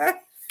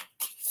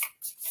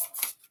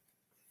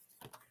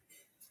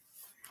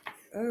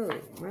 Oh,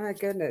 my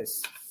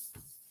goodness.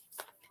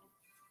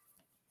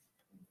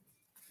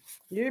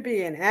 You're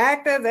being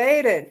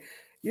activated.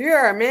 You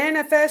are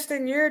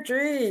manifesting your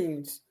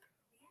dreams.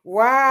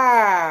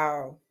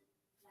 Wow.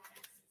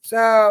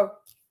 So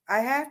I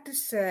have to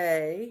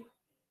say,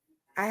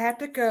 I have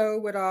to go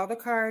with all the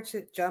cards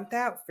that jumped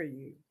out for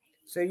you.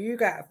 So you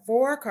got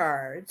 4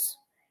 cards.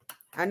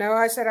 I know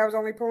I said I was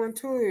only pulling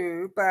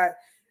 2, but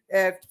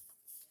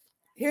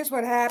here's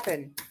what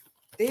happened.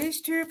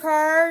 These 2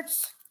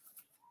 cards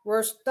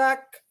were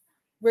stuck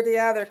with the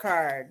other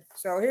card.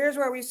 So here's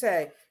what we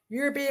say.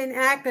 You're being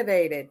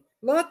activated.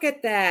 Look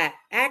at that.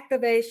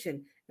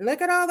 Activation. And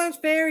look at all those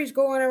fairies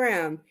going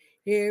around.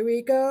 Here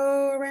we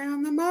go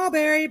around the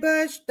mulberry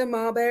bush. The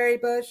mulberry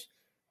bush.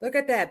 Look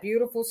at that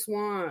beautiful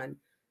swan.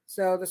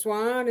 So the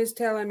swan is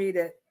telling me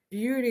that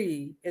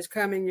beauty is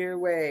coming your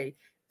way.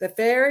 The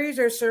fairies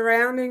are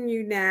surrounding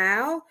you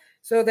now.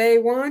 So they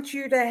want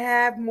you to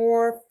have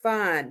more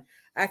fun.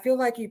 I feel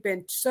like you've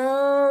been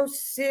so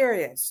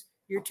serious.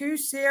 You're too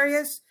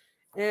serious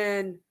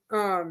and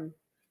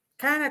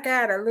kind of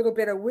got a little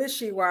bit of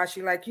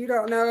wishy-washy, like you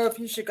don't know if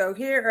you should go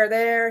here or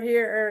there,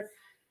 here or...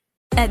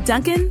 At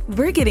Dunkin',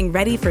 we're getting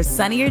ready for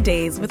sunnier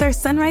days with our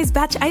Sunrise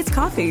Batch Iced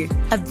Coffee.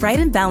 A bright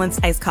and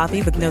balanced iced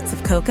coffee with notes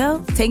of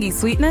cocoa, tangy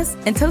sweetness,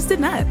 and toasted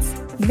nuts.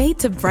 Made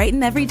to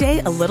brighten every day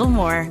a little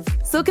more.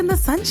 Soak in the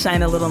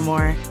sunshine a little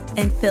more.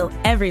 And fill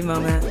every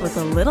moment with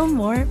a little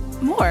more.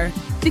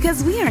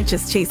 Because we aren't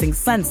just chasing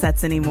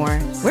sunsets anymore.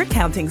 We're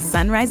counting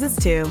sunrises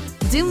too.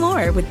 Do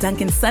more with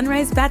Dunkin'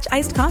 Sunrise Batch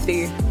Iced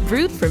Coffee.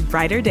 Brewed for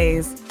brighter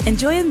days.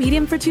 Enjoy a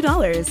medium for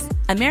 $2.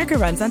 America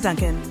runs on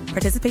Dunkin'.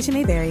 Participation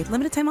may vary.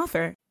 Limited time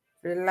offer.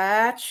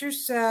 Relax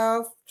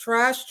yourself.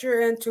 Trust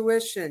your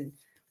intuition.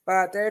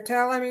 But they're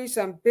telling me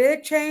some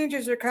big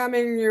changes are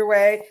coming your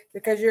way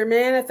because you're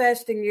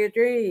manifesting your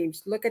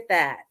dreams. Look at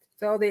that.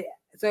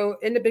 So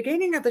in the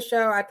beginning of the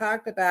show, I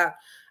talked about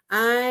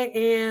I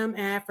am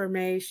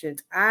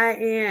affirmations. I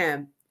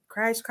am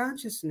Christ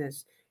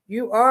consciousness.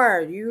 You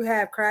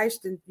have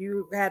Christ and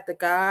you have the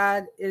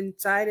God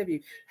inside of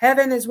you.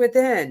 Heaven is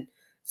within.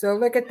 So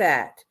look at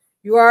that.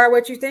 You are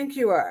what you think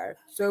you are.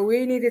 So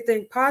we need to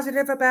think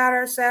positive about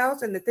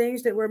ourselves and the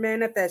things that we're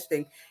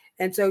manifesting.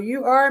 And so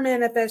you are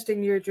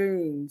manifesting your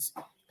dreams.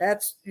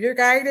 That's your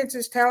guidance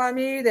is telling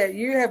me that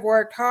you have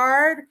worked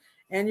hard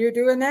and you're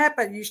doing that,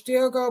 but you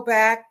still go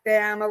back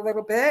down a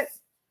little bit.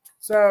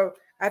 So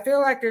I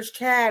feel like there's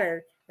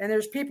chatter and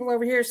there's people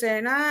over here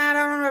saying, I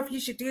don't know if you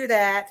should do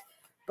that,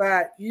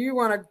 but you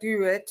want to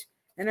do it.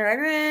 And they're like,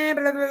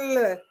 blah, blah,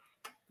 blah.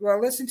 Well,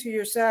 listen to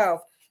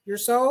yourself. Your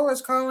soul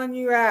is calling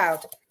you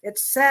out.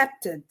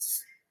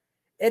 Acceptance.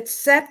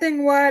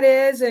 Accepting what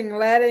is and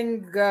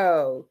letting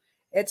go.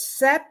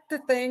 Accept the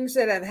things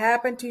that have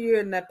happened to you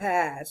in the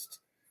past.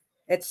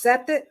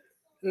 Accept it.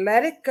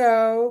 Let it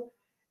go.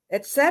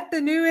 Accept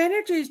the new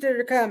energies that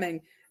are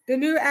coming. The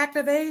new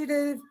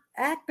activation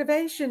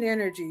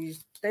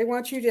energies. They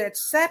want you to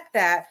accept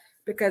that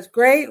because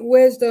great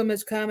wisdom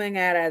is coming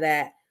out of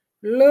that.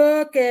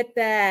 Look at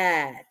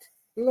that.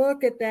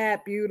 Look at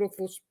that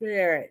beautiful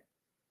spirit.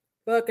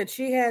 Look, and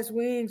she has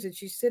wings and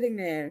she's sitting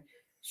there.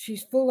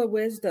 She's full of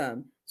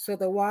wisdom. So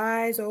the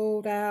wise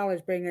old owl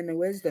is bringing the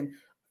wisdom.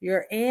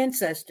 Your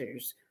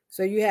ancestors.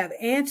 So you have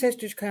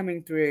ancestors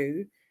coming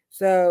through.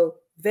 So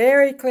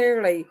very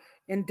clearly,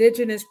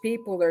 indigenous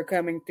people are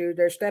coming through.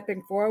 They're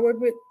stepping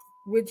forward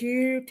with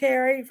you,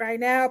 Terry, right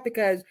now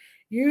because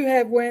you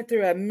have went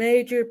through a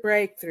major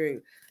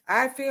breakthrough.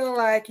 I feel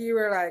like you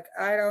were like,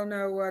 I don't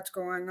know what's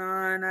going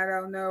on. I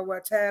don't know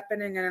what's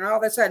happening. And then all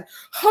of a sudden,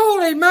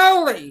 holy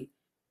moly,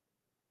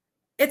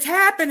 it's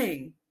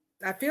happening.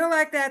 I feel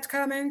like that's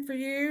coming for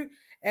you.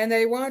 And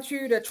they want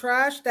you to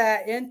trust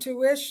that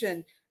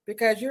intuition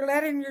because you're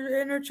letting your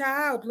inner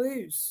child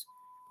loose.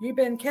 You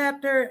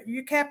kept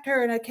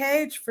her in a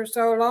cage for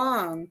so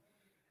long.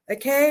 A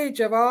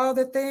cage of all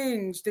the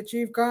things that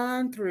you've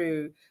gone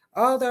through,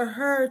 all the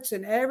hurts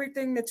and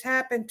everything that's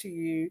happened to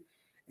you.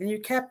 And you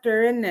kept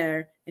her in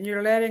there and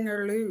you're letting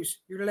her loose.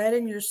 You're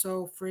letting your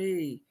soul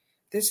free.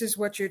 This is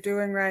what you're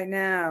doing right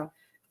now.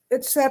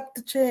 Accept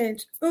the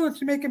change. Oh,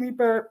 it's making me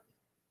burp.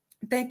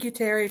 Thank you,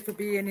 Terry, for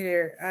being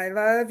here. I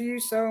love you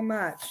so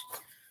much.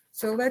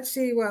 So let's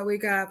see what we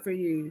got for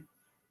you.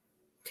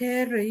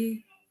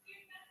 Terry,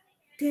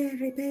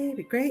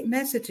 baby. Great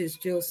messages,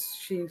 Jill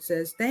Sheen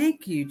says.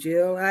 Thank you,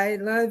 Jill. I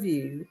love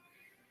you.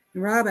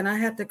 Robin, I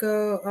have to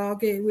go. I'll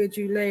get with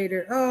you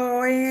later.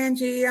 Oh,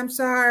 Angie, I'm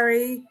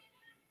sorry.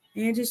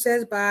 Angie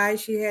says bye.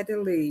 She had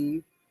to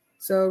leave.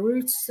 So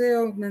Ruth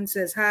Silman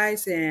says, hi,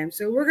 Sam.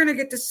 So we're going to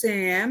get to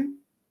Sam.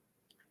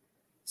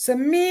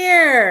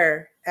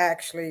 Samir,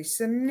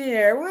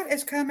 what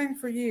is coming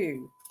for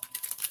you?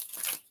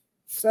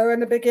 So in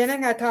the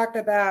beginning, I talked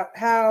about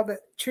how the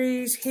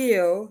trees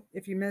heal,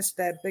 if you missed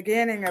that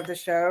beginning of the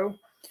show,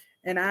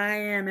 and I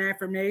am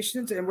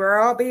affirmations, and we're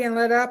all being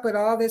lit up with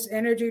all this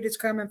energy that's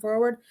coming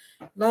forward.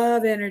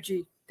 Love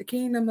energy. The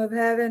kingdom of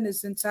heaven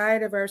is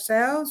inside of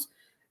ourselves.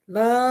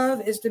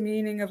 Love is the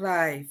meaning of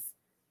life.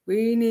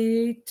 We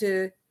need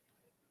to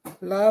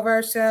love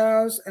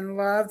ourselves and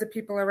love the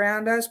people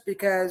around us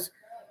because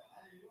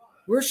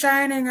we're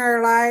shining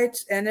our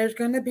lights, and there's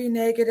going to be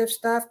negative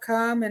stuff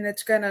come, and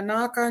it's going to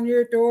knock on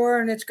your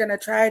door, and it's going to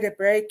try to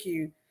break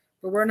you.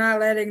 But we're not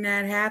letting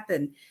that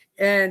happen.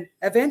 And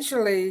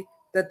eventually,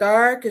 the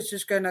dark is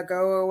just going to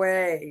go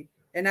away.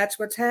 And that's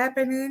what's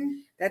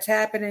happening. That's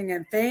happening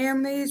in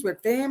families,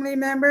 with family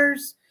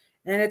members,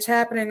 and it's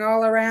happening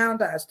all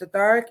around us. The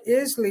dark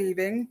is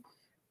leaving.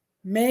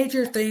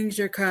 Major things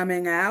are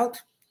coming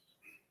out.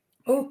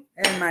 Oh,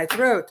 and my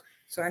throat.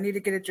 So I need to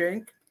get a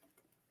drink.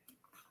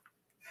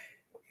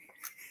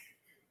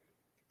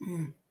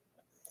 And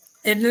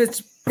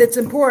it's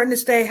important to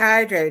stay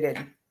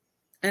hydrated.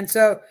 And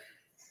so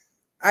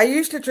I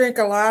used to drink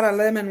a lot of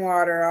lemon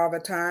water all the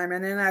time,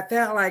 and then I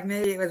felt like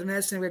maybe it was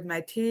messing with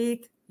my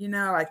teeth,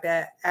 like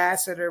that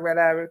acid or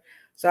whatever.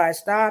 So I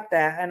stopped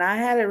that, and I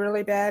had a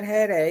really bad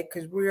headache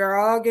because we are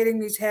all getting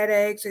these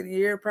headaches and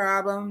ear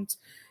problems,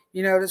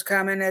 that's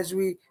coming as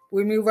we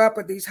move up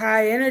with these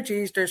high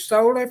energies. There's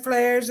solar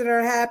flares that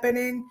are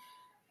happening.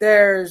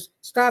 There's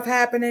stuff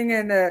happening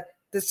in the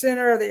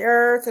center of the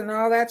earth and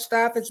all that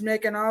stuff. It's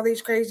making all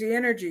these crazy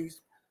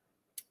energies.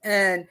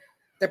 And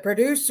the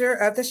producer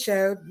of the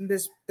show,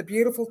 the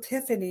beautiful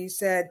Tiffany,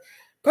 said,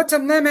 put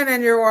some lemon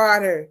in your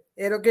water.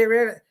 It'll get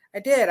rid of it. I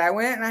did. I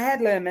went and I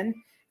had lemon,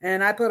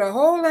 and I put a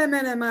whole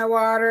lemon in my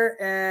water,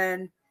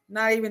 and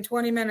not even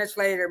 20 minutes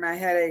later, my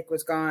headache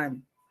was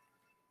gone.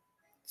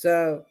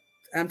 So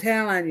I'm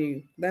telling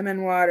you,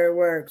 lemon water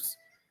works.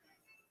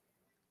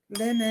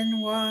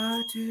 Lemon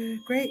water.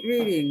 Great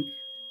reading.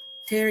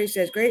 Terry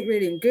says, great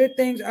reading. Good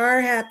things are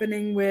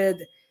happening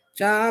with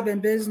job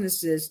and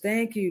businesses.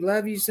 Thank you.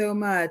 Love you so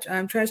much.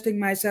 I'm trusting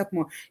myself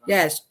more.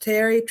 Yes,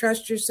 Terry,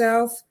 trust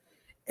yourself.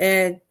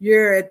 And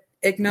you're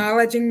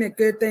acknowledging that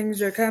good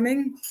things are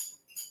coming.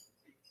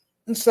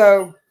 And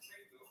so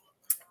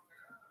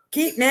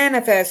keep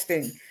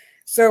manifesting.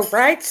 So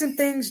write some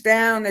things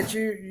down that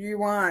you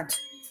want.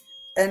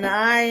 And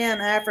I am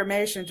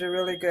affirmations are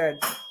really good.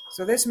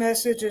 So this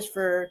message is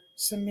for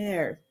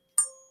Samir.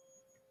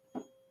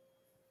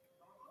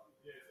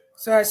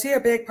 So I see a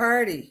big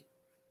party.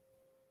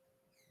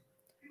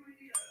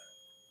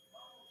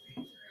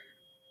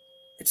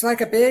 It's like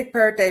a big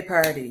birthday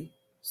party.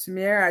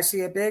 Samir, I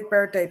see a big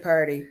birthday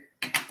party.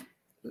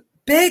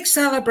 Big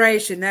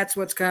celebration, that's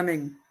what's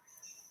coming.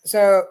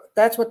 So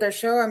that's what they're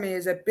showing me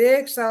is a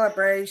big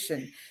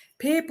celebration.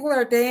 People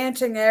are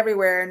dancing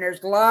everywhere, and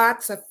there's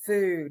lots of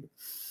food.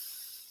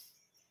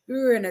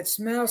 Ooh, and it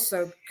smells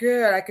so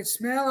good. I could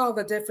smell all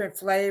the different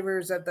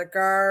flavors of the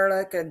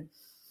garlic and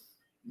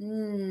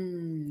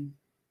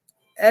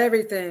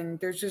everything.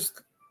 There's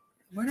just,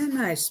 what am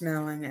I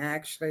smelling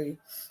actually?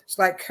 It's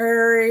like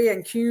curry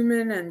and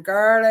cumin and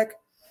garlic.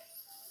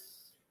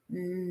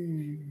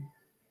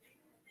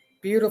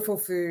 Beautiful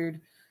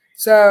food.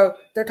 So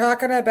they're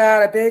talking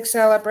about a big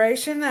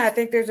celebration. I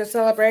think there's a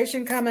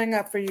celebration coming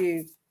up for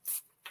you,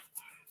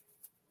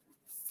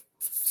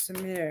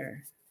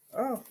 Samir.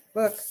 Oh,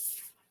 look.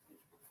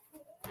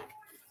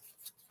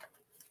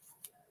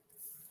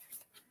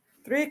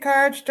 3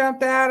 cards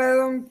jumped out of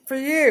them for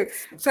you.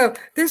 So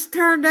this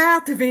turned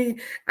out to be,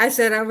 I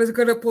said I was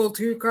going to pull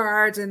 2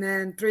 cards and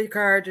then 3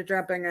 cards are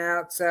jumping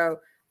out. So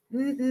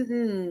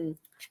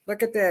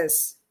look at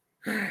this.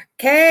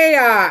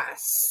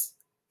 Chaos.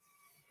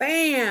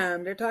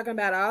 Bam. They're talking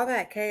about all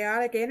that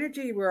chaotic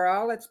energy we're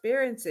all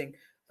experiencing.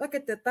 Look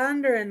at the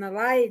thunder and the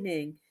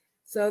lightning.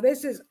 So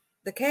this is,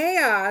 the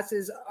chaos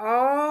is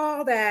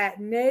all that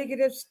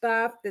negative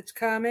stuff that's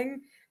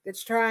coming,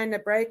 that's trying to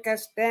break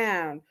us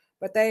down.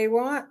 But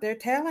they're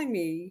telling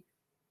me,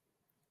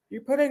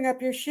 you're putting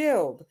up your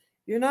shield.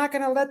 You're not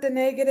going to let the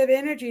negative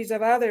energies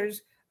of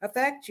others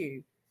affect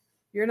you.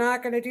 You're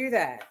not going to do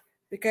that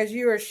because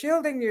you are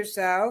shielding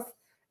yourself.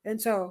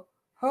 And so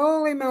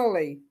Holy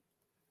moly.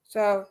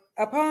 So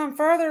upon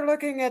further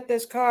looking at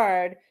this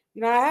card,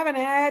 I haven't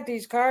had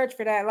these cards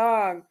for that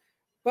long,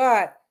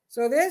 but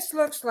so this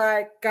looks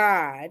like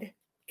God.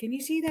 Can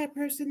you see that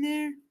person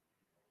there?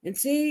 And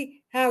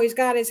see how he's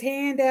got his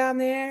hand down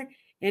there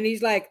and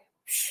he's like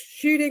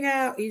shooting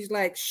out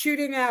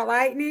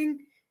lightning.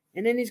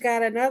 And then he's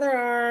got another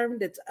arm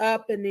that's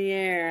up in the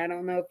air. I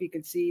don't know if you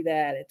can see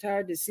that. It's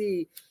hard to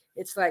see.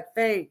 It's like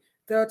faint.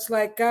 So it's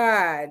like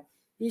God.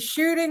 He's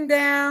shooting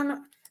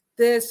down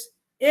this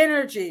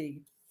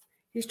energy.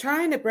 He's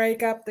trying to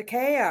break up the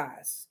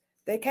chaos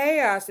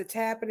that's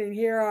happening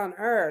here on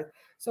Earth.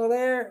 So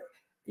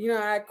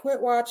I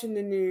quit watching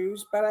the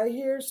news, but I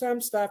hear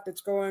some stuff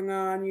that's going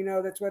on,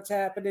 that's what's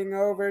happening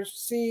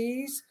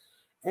overseas.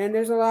 And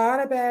there's a lot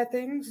of bad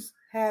things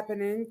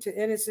happening to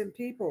innocent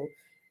people.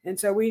 And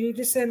so we need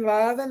to send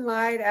love and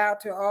light out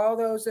to all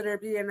those that are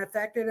being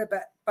affected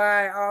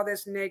by all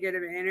this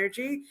negative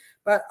energy,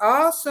 but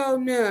also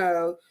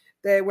know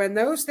that when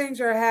those things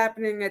are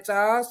happening, it's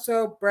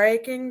also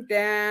breaking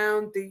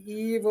down the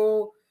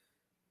evil,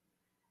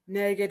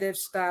 negative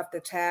stuff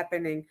that's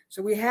happening.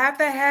 So we have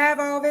to have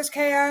all this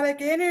chaotic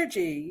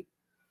energy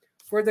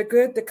for the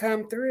good to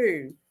come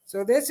through.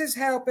 So this is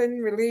helping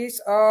release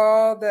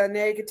all the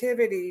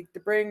negativity to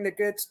bring the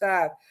good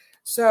stuff.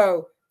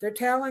 So they're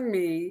telling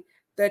me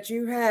that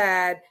you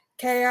had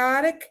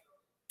chaotic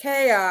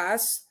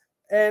chaos,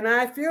 and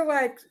I feel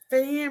like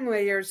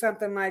family or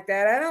something like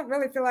that. I don't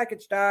really feel like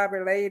it's job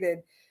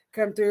related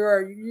come through,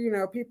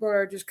 or people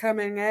are just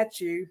coming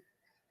at you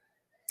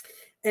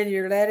and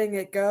you're letting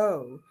it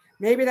go.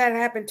 Maybe that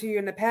happened to you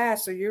in the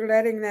past, so you're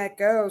letting that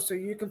go so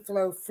you can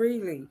flow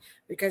freely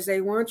because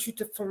they want you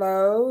to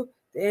flow.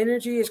 The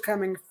energy is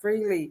coming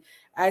freely.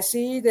 I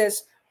see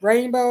this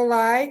rainbow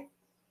light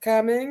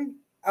coming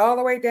all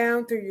the way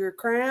down through your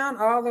crown,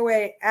 all the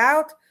way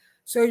out.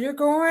 So you're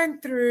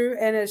going through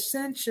an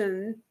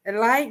ascension,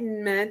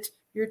 enlightenment.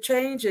 You're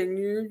changing.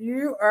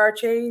 You are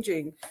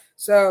changing.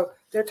 So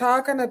they're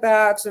talking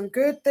about some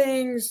good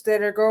things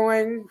that are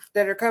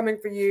coming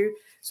for you.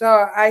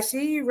 So I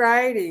see you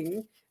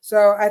writing.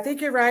 So I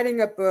think you're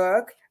writing a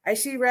book. I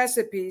see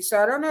recipes.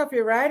 So I don't know if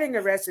you're writing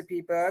a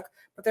recipe book,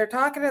 but they're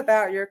talking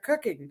about your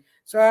cooking.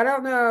 So I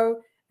don't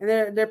know.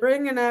 And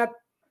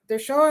they're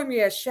showing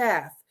me a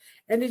chef.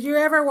 And did you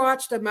ever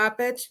watch the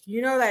Muppets?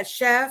 You know that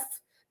chef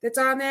that's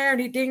on there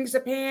and he dings the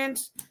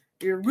pans?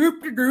 He's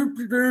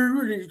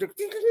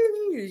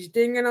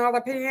dinging all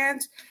the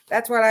pans.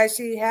 That's what I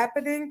see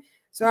happening.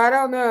 So I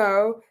don't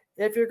know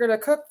if you're going to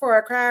cook for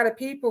a crowd of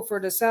people for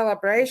the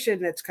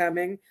celebration that's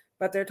coming,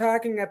 but they're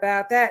talking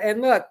about that.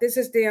 And look, this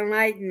is the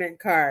Enlightenment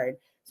card.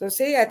 So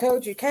see, I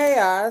told you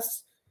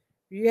chaos.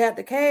 You have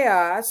the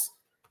chaos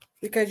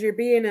because you're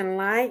being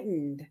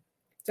enlightened.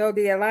 So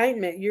the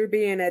enlightenment, you're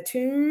being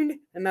attuned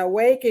and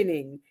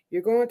awakening.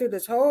 You're going through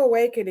this whole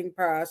awakening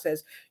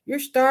process. You're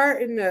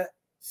starting to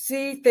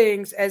see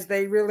things as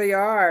they really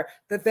are.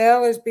 The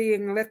veil is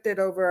being lifted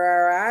over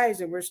our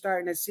eyes and we're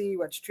starting to see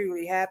what's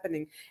truly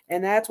happening.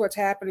 And that's what's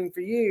happening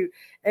for you.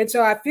 And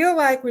so I feel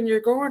like when you're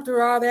going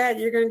through all that,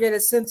 you're going to get a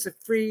sense of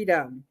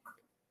freedom.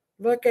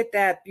 Look at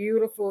that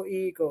beautiful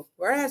eagle.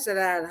 Where is it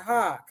at? A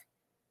hawk.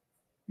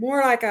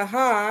 More like a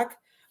hawk.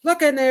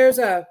 Look, and there's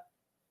a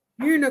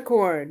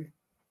unicorn.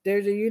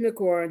 There's a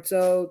unicorn.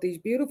 So these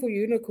beautiful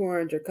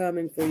unicorns are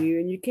coming for you.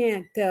 And you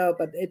can't tell,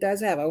 but it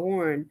does have a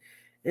horn.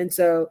 And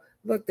so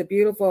look, the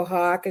beautiful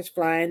hawk is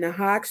flying, the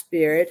hawk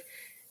spirit.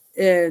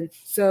 And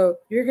so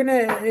you're going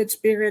to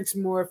experience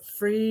more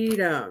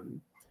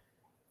freedom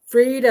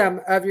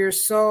of your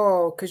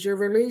soul because you're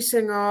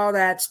releasing all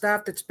that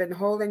stuff that's been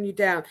holding you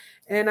down.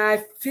 And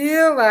I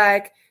feel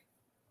like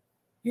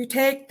you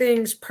take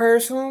things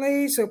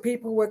personally, so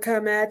people would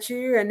come at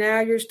you, and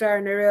now you're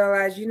starting to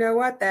realize, you know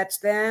what, that's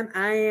them.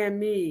 I am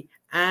me.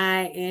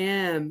 I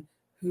am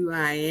who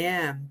I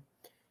am.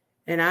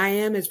 And I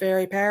am is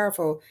very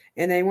powerful.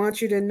 And they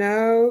want you to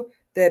know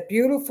that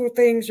beautiful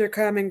things are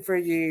coming for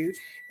you.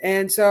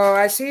 And so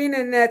I see in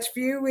the next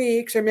few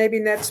weeks, or maybe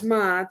next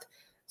month,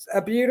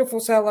 a beautiful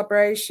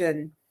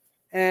celebration.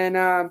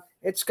 And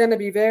it's going to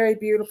be very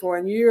beautiful.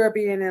 And you are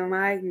being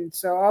enlightened.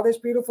 So all this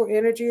beautiful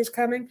energy is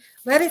coming.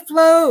 Let it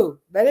flow.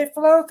 Let it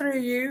flow through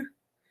you.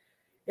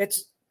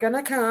 It's going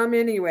to come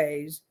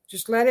anyways.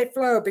 Just let it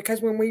flow,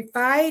 because when we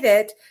fight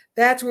it,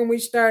 that's when we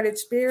start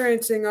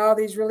experiencing all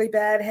these really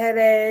bad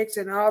headaches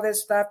and all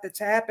this stuff that's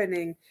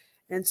happening.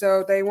 And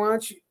so they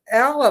want you,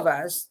 all of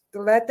us, to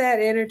let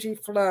that energy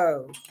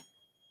flow,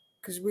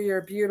 because we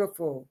are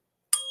beautiful.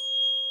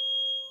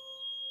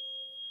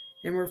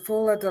 And we're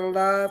full of the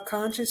love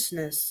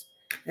consciousness.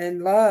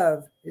 And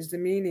love is the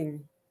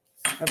meaning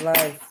of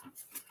life.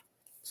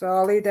 So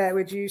I'll leave that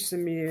with you,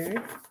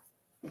 Samir.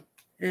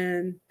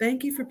 And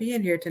thank you for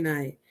being here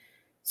tonight.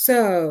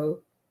 So,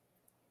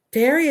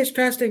 Terry is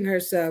trusting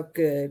herself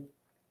good.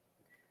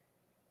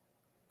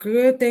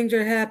 Good things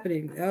are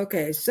happening.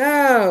 Okay,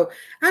 so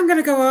I'm going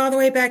to go all the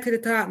way back to the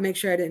top, make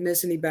sure I didn't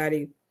miss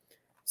anybody.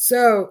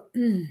 So,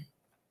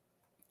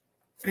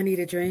 I need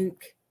a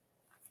drink.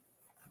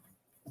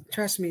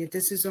 Trust me,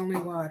 this is only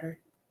water.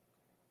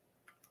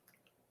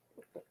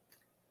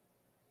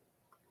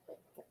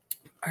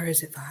 Or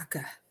is it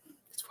vodka?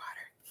 It's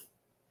water.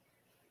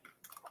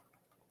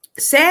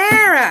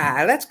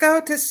 Sarah. Let's go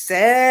to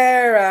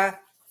Sarah.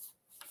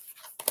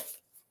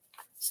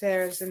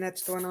 Sarah's the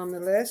next one on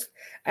the list.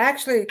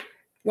 Actually,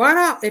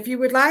 if you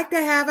would like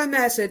to have a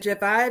message,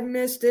 if I've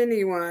missed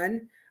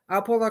anyone,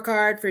 I'll pull a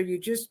card for you.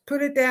 Just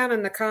put it down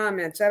in the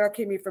comments. That'll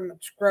keep me from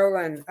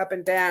scrolling up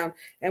and down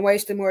and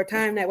wasting more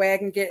time. That way I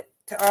can get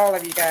to all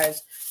of you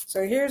guys.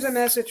 So here's a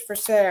message for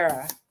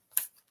Sarah.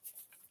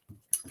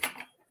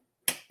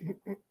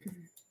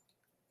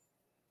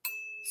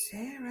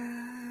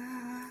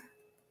 Sarah.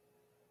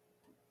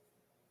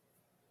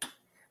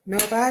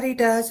 Nobody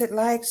does it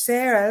like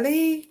Sarah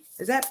Lee.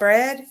 Is that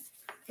bread?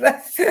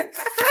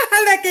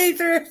 That came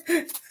through.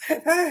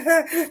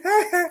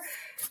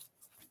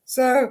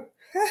 So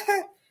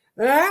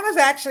that was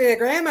actually a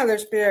grandmother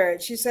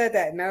spirit. She said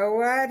that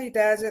nobody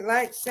does it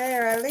like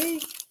Sarah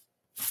Lee.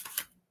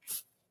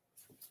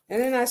 And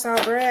then I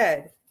saw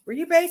bread. Were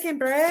you baking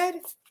bread?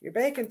 You're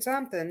baking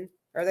something,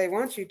 or they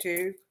want you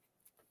to.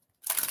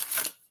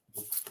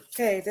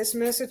 Okay, this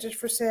message is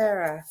for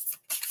Sarah.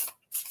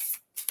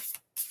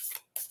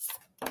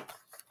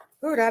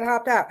 Ooh, that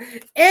hopped out.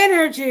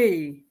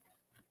 Energy.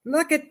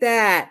 Look at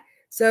that.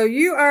 So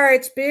you are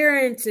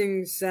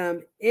experiencing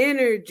some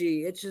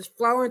energy. It's just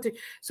flowing through.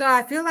 So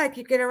I feel like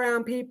you get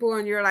around people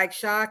and you're like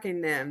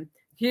shocking them.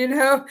 You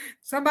know,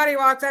 somebody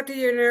walks up to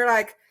you and they're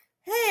like,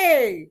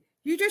 hey,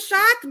 you just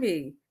shocked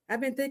me.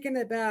 I've been thinking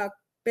about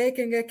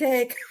baking a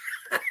cake.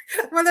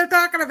 Well, they're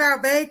talking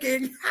about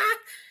baking.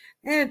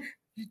 And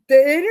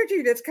the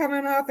energy that's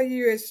coming off of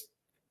you is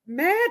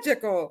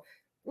magical.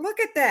 Look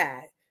at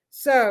that.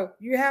 So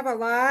you have a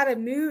lot of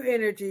new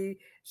energy.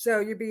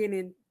 So you're being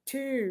in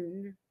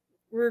tune.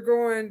 We're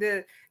going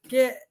to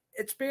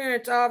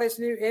experience all this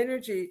new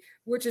energy,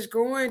 which is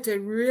going to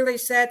really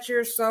set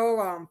your soul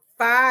on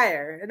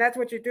fire. And that's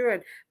what you're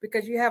doing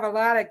because you have a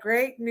lot of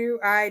great new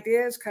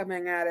ideas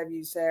coming out of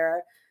you,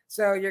 Sarah.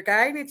 So your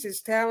guidance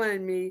is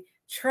telling me,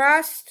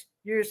 trust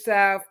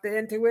yourself, the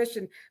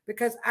intuition,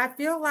 because I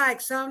feel like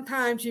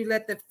sometimes you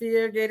let the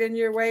fear get in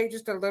your way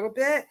just a little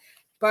bit.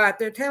 But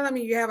they're telling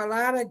me you have a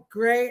lot of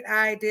great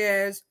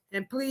ideas,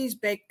 and please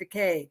bake the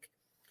cake.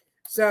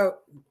 So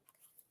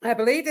I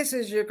believe this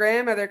is your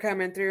grandmother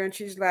coming through, and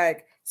she's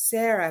like,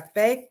 Sarah,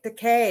 bake the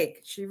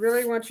cake. She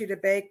really wants you to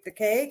bake the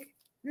cake.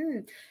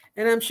 And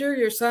I'm sure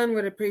your son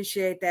would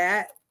appreciate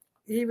that.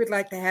 He would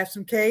like to have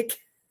some cake,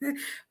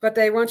 but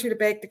they want you to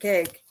bake the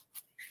cake.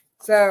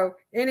 So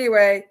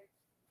anyway,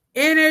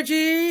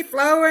 energy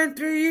flowing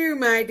through you,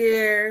 my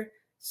dear.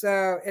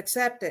 So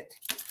accept it.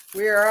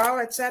 We are all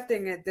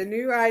accepting it. The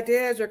new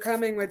ideas are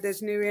coming with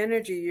this new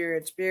energy you're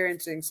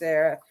experiencing,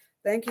 Sarah.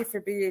 Thank you for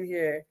being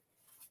here.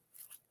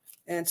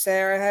 And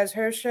Sarah has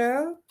her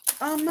show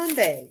on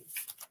Monday.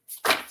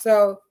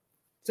 So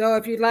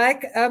if you'd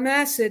like a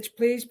message,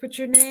 please put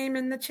your name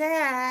in the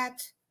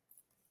chat.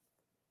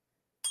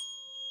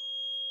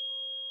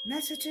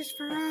 Messages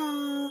for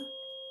all.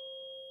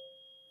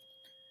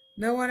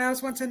 No one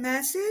else wants a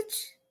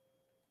message?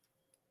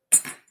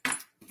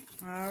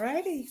 All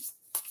righty.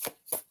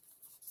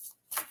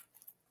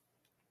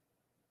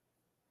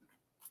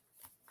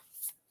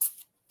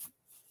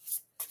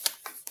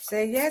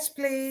 Say yes,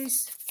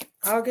 please.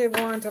 I'll give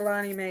one to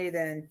Lonnie Mae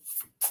then.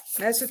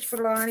 Message for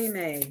Lonnie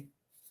Mae.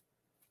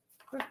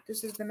 Look,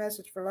 this is the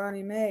message for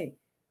Lonnie Mae.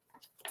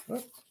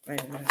 Whoops,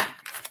 wait a minute.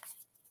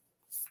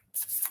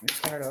 Let's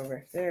start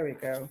over. There we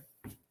go.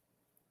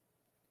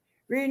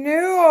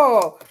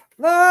 Renewal.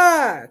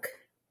 Look.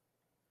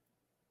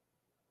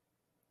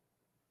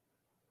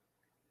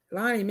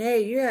 Lonnie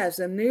Mae, you have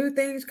some new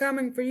things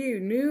coming for you.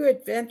 New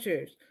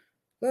adventures.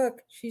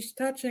 Look, she's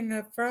touching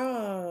a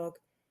frog.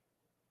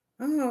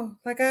 Oh,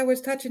 like I was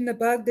touching the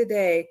bug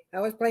today. I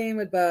was playing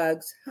with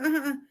bugs.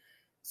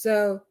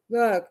 So,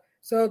 look.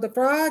 So the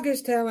frog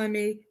is telling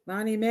me,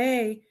 Lonnie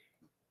Mae,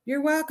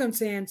 you're welcome,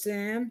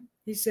 Sam.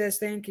 He says,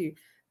 thank you.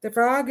 The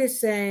frog is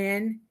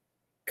saying,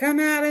 come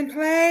out and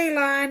play,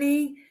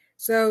 Lonnie.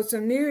 So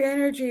some new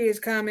energy is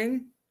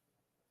coming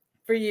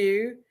for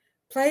you.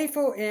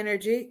 Playful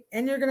energy.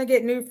 And you're going to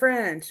get new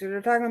friends. So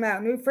they're talking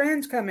about new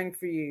friends coming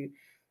for you.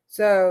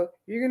 So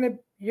you're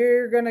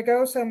going to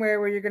go somewhere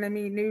where you're going to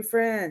meet new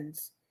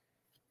friends.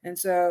 And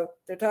so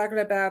they're talking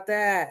about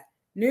that.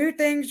 New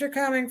things are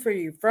coming for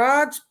you.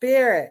 Frog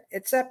spirit.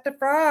 Except the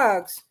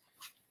frogs.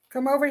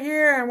 Come over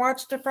here and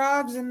watch the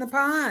frogs in the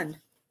pond.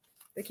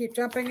 They keep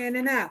jumping in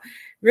and out.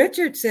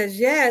 Richard says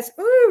yes.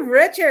 Ooh,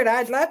 Richard,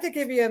 I'd love to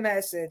give you a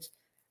message.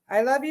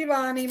 I love you,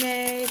 Lonnie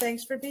Mae.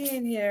 Thanks for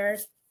being here.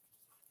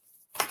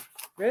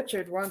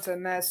 Richard wants a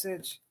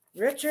message.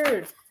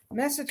 Richard.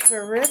 Message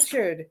for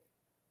Richard.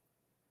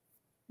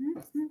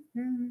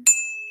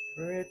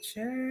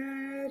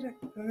 Richard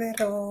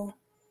Little.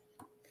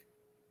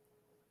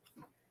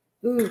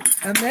 Ooh,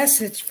 a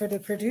message for the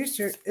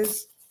producer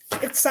is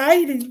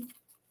exciting.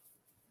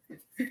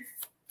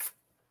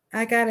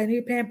 I got a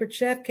new Pampered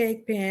Chef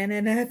cake pan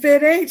and I've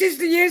been anxious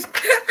to use.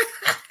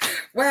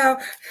 Well,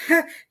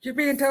 you're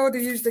being told to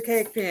use the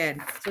cake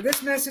pan. So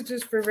this message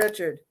is for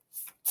Richard.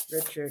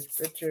 Richard.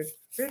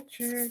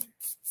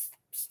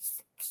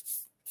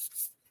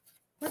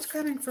 What's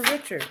coming for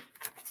Richard?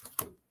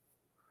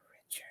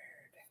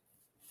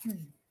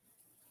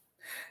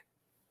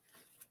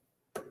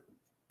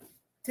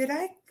 Did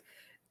I?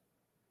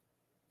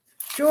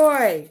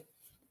 Joy.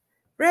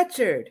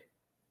 Richard.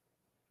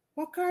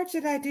 What cards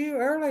did I do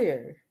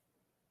earlier?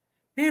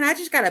 Man, I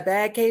just got a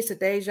bad case of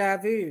deja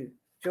vu.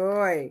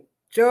 Joy.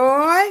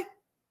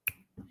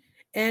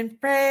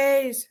 And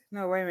praise.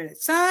 No, wait a minute.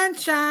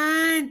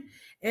 Sunshine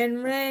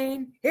and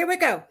rain. Here we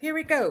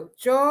go.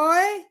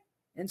 Joy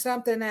and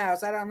something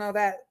else. I don't know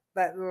that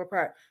little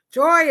part.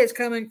 Joy is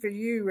coming for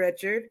you,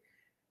 Richard.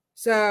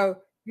 So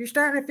you're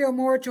starting to feel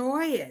more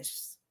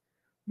joyous.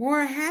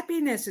 More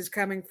happiness is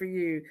coming for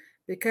you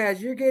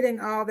because you're getting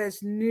all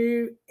this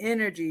new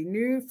energy.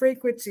 New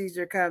frequencies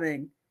are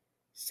coming.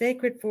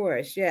 Sacred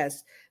forest,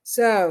 yes.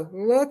 So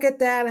look at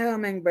that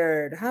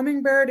hummingbird.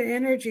 Hummingbird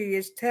energy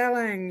is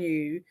telling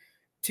you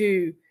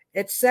to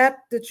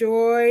accept the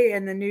joy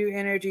and the new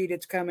energy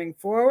that's coming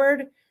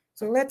forward.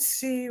 So let's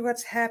see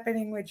what's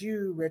happening with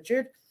you,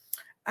 Richard.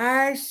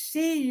 I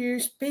see you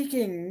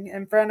speaking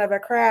in front of a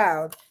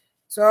crowd.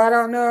 So I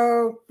don't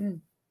know,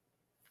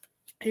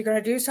 you're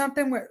going to do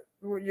something where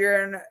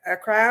you're in a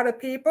crowd of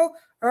people,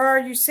 or are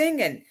you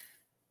singing?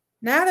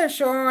 Now they're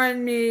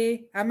showing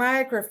me a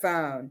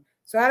microphone.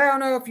 So I don't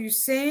know if you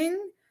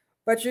sing,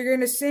 but you're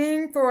going to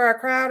sing for a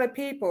crowd of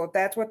people.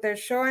 That's what they're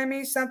showing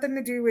me, something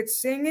to do with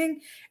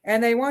singing.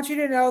 And they want you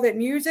to know that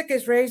music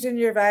is raising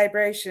your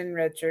vibration,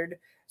 Richard.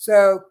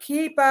 So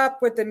keep up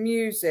with the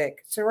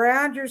music.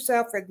 Surround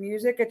yourself with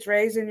music. It's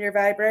raising your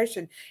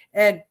vibration.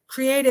 And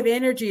creative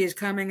energy is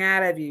coming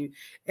out of you.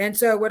 And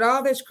so with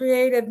all this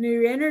creative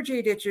new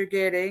energy that you're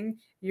getting,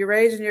 you're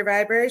raising your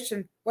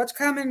vibration. What's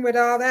coming with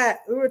all that?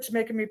 Ooh, it's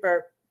making me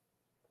burp.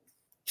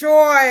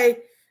 Joy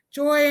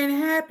and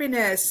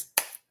happiness.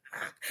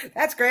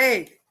 That's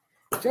great.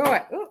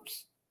 Joy.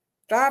 Oops.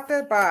 Stop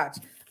the bots.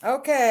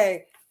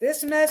 Okay.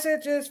 This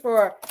message is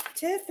for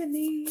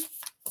Tiffany.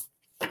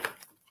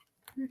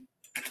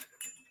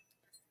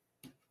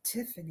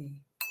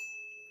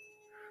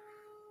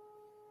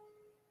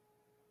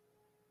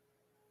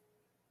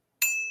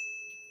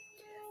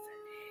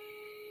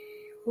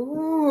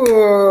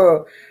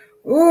 Ooh,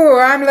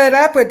 I'm lit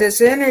up with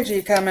this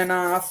energy coming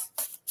off.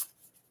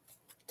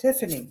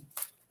 Tiffany,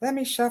 let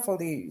me shuffle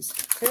these.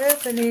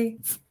 Tiffany,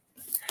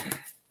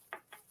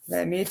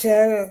 let me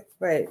tell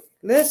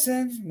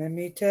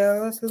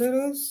us a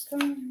little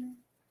song.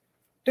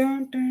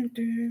 Dun, dun,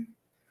 dun.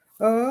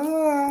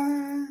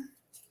 Oh,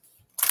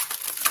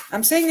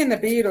 I'm singing the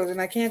Beatles,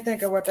 and I can't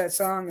think of what that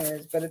song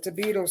is, but it's a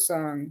Beatles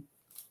song.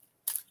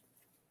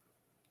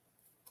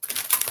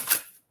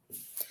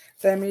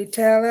 Let me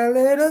tell a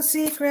little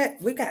secret.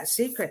 We got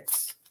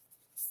secrets.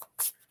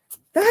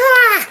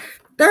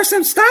 There's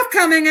some stuff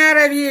coming out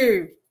of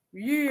you.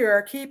 You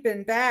are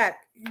keeping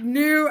back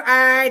new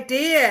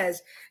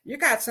ideas. You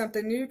got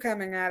something new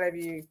coming out of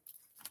you.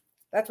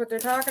 That's what they're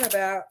talking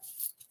about.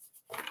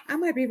 I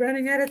might be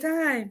running out of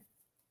time.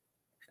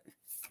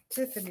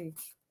 Tiffany.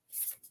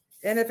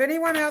 And if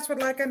anyone else would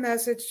like a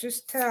message,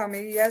 just tell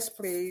me. Yes,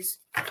 please.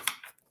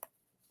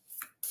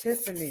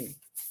 Tiffany.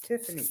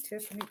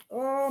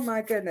 Oh,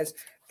 my goodness.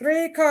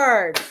 3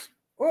 cards.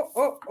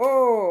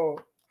 Oh.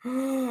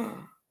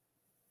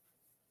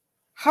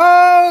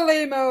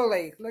 Holy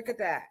moly. Look at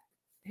that.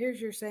 Here's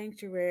your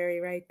sanctuary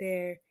right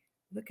there.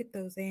 Look at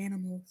those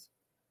animals.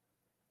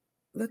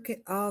 Look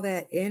at all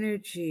that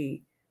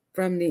energy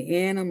from the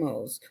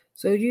animals.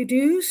 So you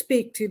do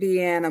speak to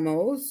the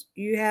animals.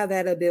 You have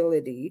that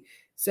ability.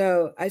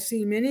 So I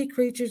see many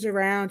creatures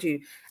around you.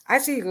 I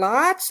see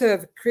lots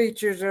of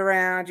creatures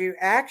around you,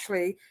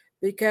 actually,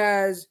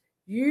 because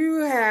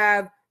you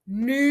have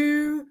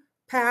new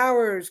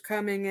powers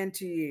coming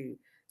into you.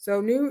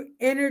 So new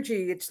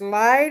energy, it's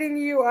lighting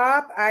you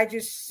up. I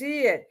just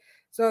see it.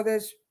 So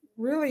there's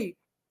really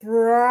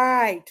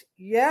bright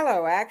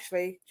yellow,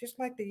 actually, just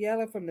like the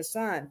yellow from the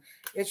sun.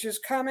 It's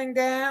just coming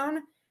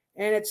down,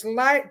 and it's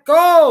light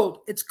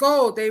gold. It's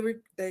gold.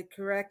 They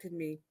corrected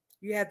me.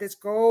 You have this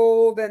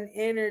golden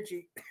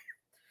energy.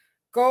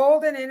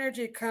 Golden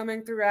energy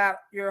coming throughout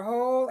your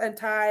whole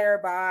entire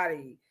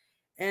body.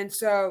 And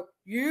so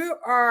you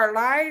are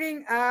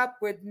lighting up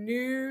with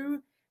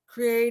new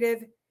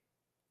creative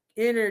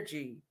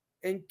energy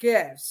and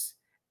gifts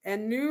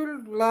and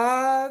new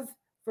love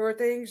for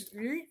things.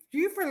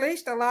 You've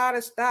released a lot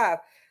of stuff.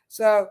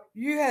 So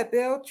you have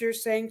built your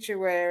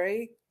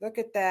sanctuary. Look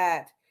at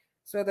that.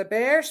 So the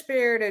bear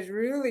spirit is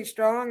really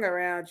strong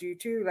around you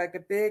too, like a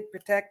big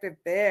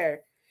protective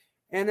bear.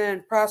 And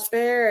then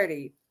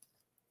prosperity.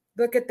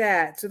 Look at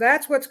that. So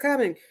that's what's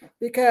coming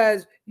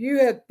because you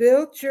have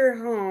built your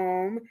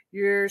home,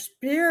 your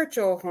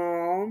spiritual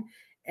home,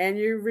 and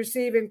you're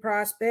receiving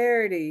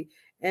prosperity.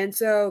 And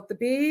so the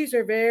bees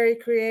are very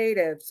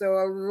creative. So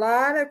a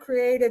lot of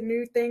creative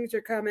new things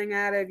are coming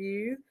out of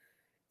you.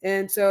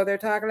 And so they're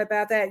talking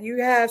about that.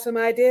 You have some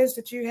ideas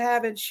that you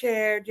haven't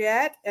shared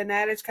yet, and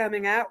that is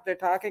coming out. They're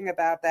talking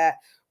about that.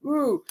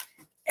 Ooh,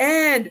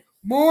 and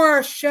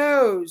more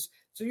shows.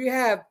 So you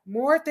have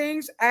more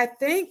things. I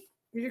think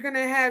you're going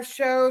to have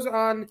shows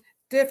on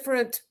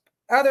different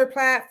other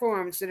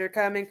platforms that are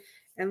coming.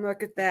 And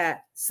look at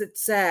that,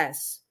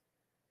 success.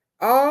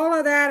 All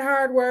of that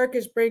hard work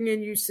is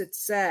bringing you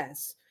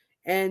success.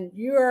 And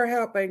you are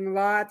helping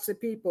lots of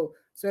people.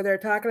 So they're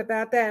talking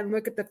about that. And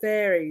look at the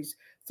fairies.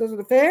 So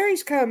the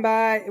fairies come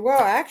by.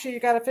 Well, actually, you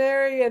got a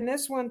fairy in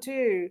this one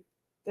too.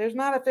 There's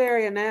not a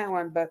fairy in that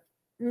one, but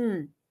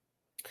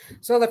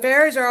so the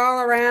fairies are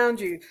all around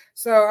you.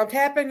 So I'm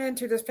tapping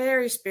into the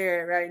fairy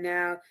spirit right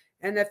now.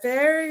 And the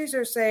fairies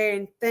are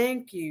saying,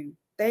 thank you.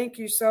 Thank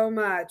you so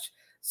much.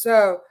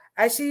 So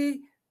I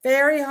see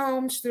fairy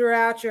homes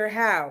throughout your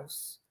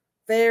house.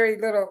 Fairy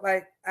little,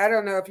 like, I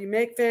don't know if you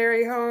make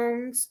fairy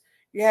homes,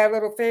 you have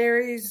little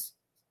fairies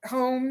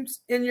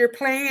homes in your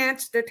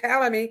plants. They're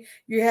telling me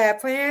you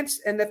have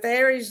plants and the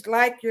fairies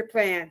like your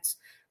plants.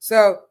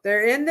 So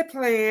they're in the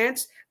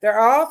plants. They're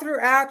all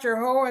throughout your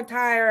whole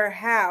entire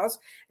house.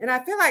 And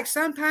I feel like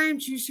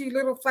sometimes you see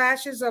little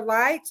flashes of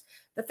lights.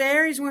 The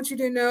fairies want you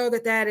to know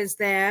that that is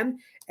them.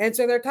 And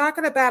so they're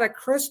talking about a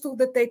crystal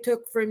that they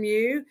took from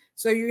you.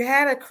 So you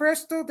had a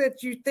crystal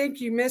that you think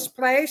you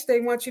misplaced. They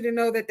want you to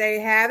know that they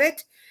have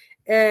it.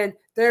 And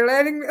they're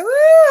letting me, ooh,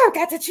 I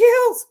got the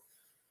chills.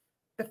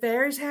 The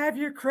fairies have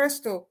your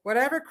crystal.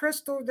 Whatever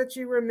crystal that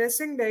you were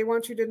missing, they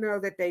want you to know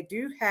that they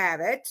do have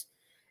it.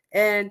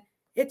 And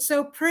it's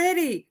so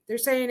pretty. They're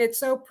saying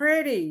it's so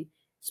pretty,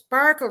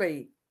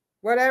 sparkly.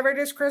 Whatever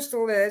this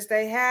crystal is,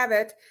 they have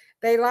it.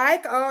 They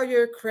like all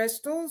your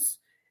crystals,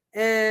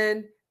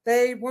 and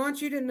they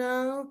want you to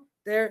know,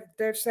 they're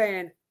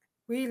saying,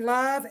 we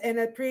love and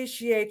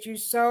appreciate you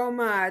so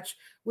much.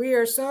 We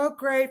are so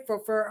grateful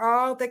for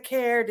all the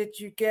care that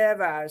you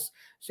give us.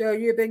 So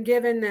you've been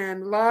giving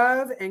them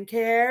love and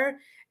care,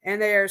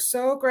 and they are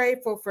so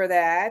grateful for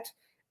that.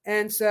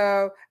 And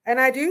so, and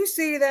I do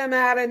see them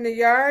out in the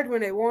yard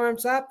when it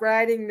warms up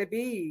riding the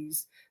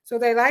bees. So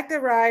they like to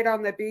ride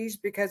on the bees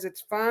because it's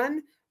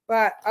fun,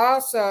 but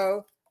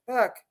also,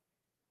 look,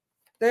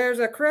 there's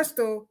a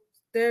crystal.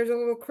 There's a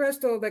little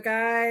crystal, the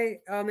guy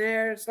on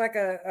there, it's like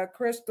a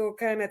crystal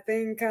kind of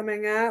thing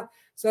coming out.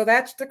 So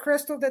that's the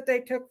crystal that they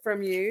took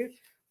from you,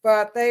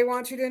 but they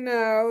want you to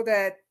know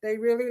that they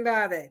really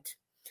love it.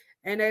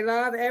 And they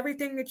love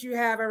everything that you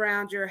have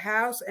around your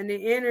house and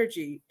the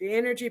energy. The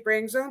energy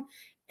brings them.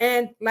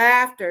 And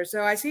laughter.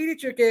 So I see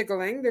that you're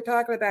giggling. They're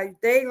talking about,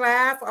 they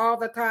laugh all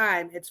the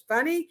time. It's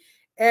funny.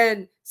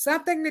 And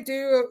something to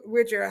do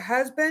with your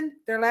husband.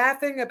 They're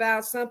laughing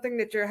about something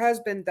that your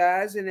husband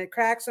does, and it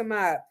cracks them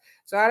up.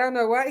 So I don't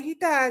know what he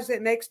does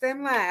that makes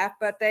them laugh,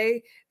 but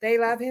they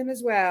love him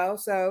as well.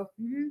 So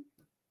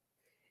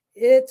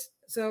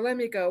so let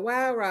me go.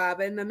 Wow,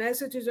 Robin, the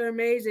messages are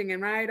amazing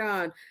and right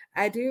on.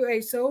 I do a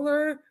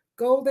solar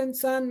golden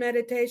sun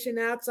meditation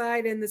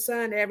outside in the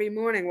sun every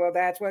morning. Well,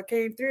 that's what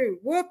came through.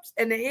 Whoops.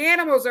 And the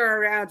animals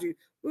are around you.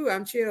 Ooh,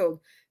 I'm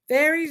chilled.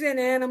 Fairies and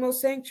animal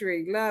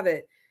sanctuary. Love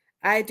it.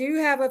 I do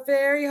have a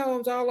fairy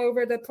homes all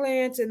over the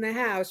plants in the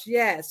house.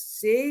 Yes.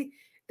 See,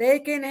 they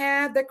can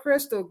have the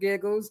crystal,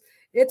 Giggles.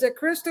 It's a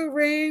crystal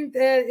ring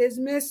that is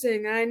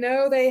missing. I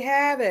know they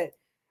have it.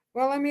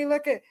 Well, let me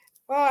look at,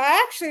 well,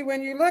 actually,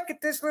 when you look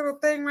at this little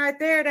thing right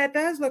there, that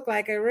does look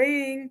like a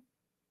ring.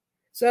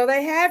 So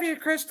they have your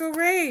crystal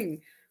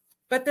ring,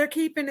 but they're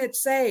keeping it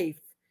safe.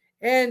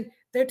 And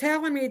they're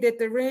telling me that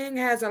the ring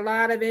has a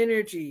lot of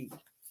energy.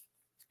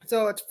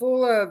 So it's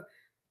full of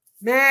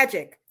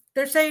magic.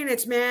 They're saying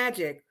it's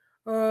magic.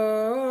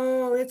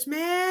 Oh, it's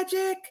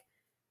magic.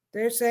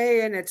 They're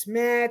saying it's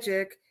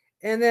magic.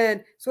 And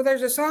then, so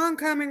there's a song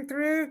coming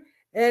through,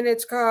 and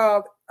it's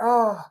called,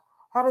 oh,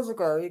 how does it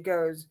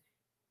go?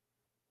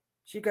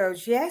 She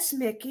goes, yes,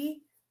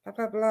 Mickey, blah,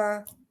 blah,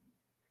 blah.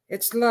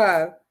 It's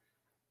love.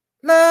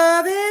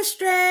 Love is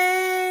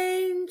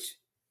strange.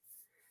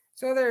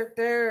 So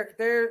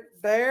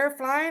they're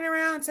flying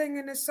around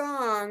singing this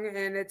song,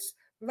 and it's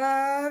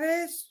love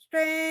is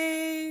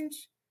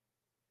strange.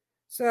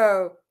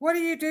 So what do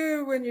you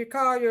do when you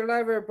call your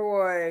lover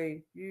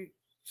boy?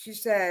 She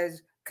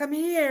says, come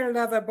here,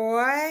 lover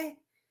boy.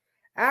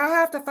 I'll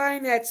have to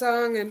find that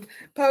song and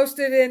post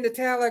it in the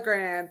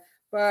Telegram.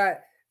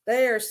 But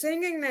they are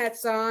singing that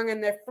song,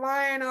 and they're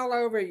flying all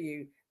over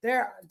you.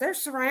 They're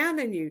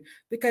surrounding you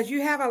because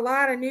you have a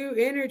lot of new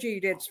energy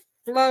that's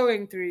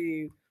flowing through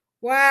you.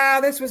 Wow,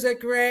 this was a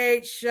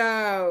great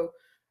show.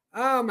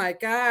 Oh my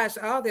gosh,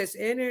 all this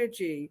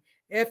energy.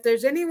 If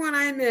there's anyone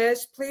I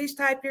missed, please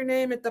type your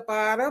name at the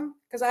bottom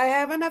because I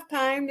have enough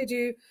time to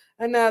do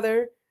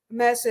another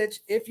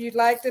message if you'd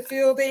like to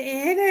feel the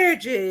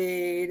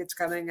energy that's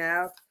coming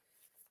out.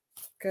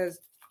 Because,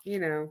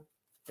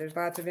 there's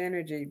lots of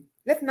energy.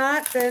 If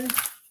not, then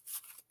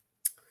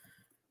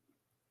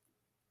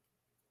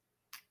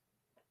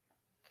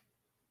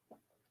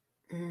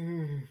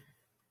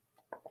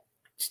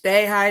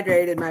stay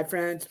hydrated, my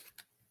friends.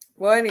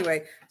 Well,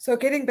 anyway, so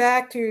getting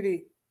back to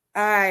the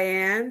I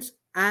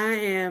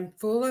am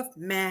full of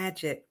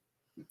magic.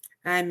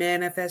 I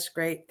manifest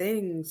great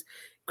things.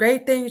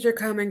 Great things are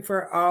coming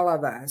for all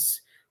of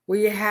us.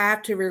 We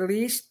have to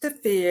release the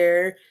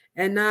fear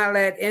and not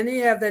let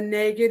any of the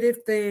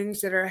negative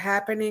things that are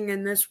happening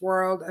in this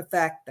world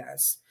affect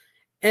us.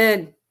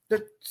 And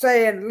the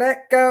saying,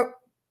 let go.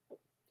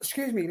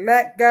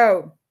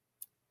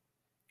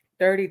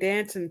 Dirty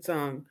Dancing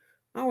song.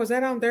 Oh, was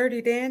that on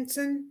Dirty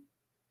Dancing?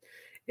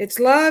 It's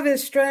Love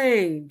is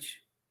Strange.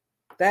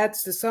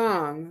 That's the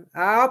song.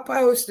 I'll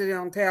post it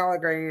on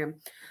Telegram.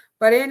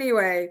 But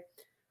anyway,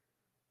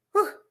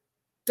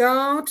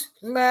 don't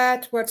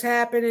let what's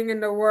happening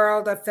in the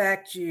world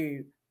affect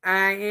you.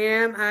 I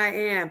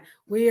am.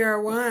 We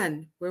are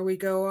one. Where we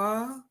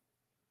go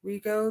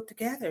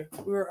together.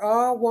 We're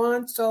all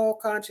one soul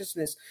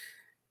consciousness.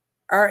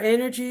 Our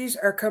energies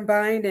are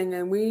combining,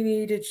 and we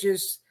need to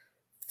just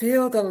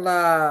feel the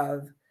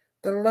love.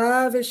 The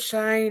love is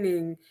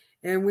shining,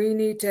 and we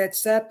need to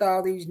accept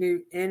all these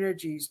new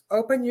energies.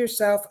 Open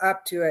yourself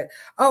up to it.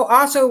 Oh,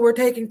 also, we're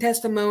taking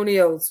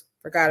testimonials.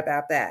 Forgot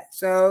about that.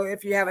 So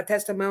if you have a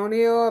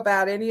testimonial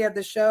about any of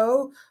the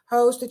show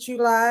hosts that you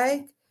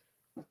like,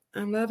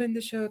 I'm loving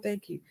the show.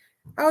 Thank you.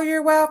 Oh,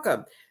 you're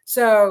welcome.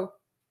 So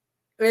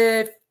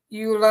if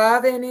you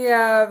love any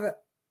of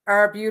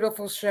our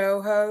beautiful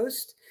show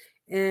hosts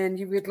and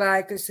you would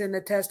like to send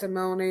a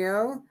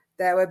testimonial,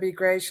 that would be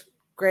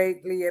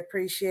greatly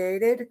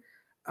appreciated.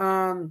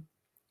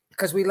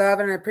 Because we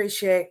love and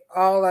appreciate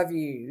all of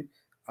you.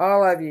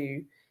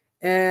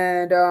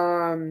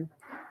 And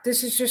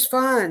this is just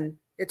fun.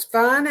 It's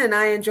fun, and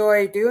I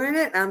enjoy doing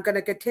it. I'm going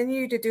to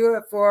continue to do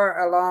it for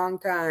a long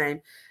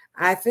time.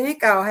 I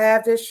think I'll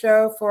have this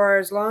show for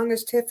as long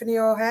as Tiffany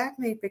will have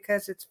me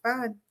because it's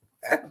fun.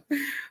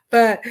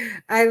 But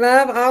I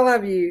love all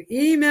of you.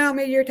 Email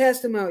me your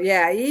testimonial.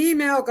 Yeah,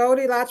 email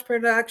Goldilocks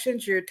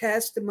Productions your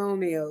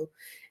testimonial.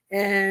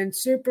 And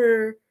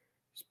Super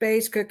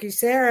Space Cookie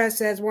Sarah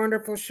says,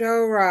 wonderful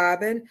show,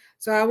 Robin.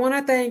 So I want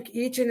to thank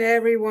each and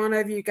every one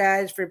of you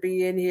guys for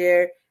being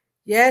here.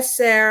 Yes,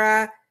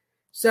 Sarah.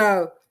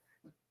 So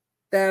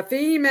the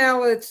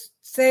female is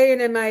saying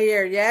in my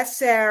ear, yes,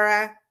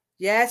 Sarah.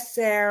 Yes,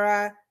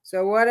 Sarah.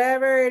 So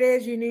whatever it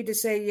is, you need to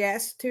say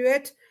yes to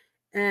it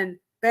and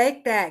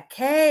bake that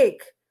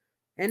cake.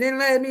 And then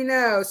let me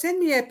know. Send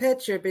me a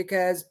picture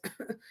because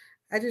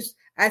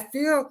I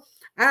feel,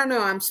 I don't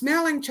know, I'm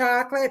smelling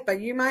chocolate, but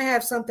you might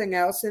have something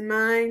else in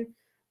mind.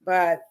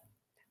 But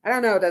I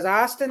don't know. Does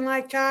Austin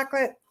like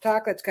chocolate?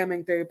 Chocolate's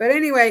coming through. But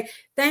anyway,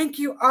 thank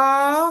you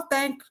all.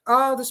 Thank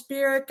all the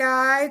spirit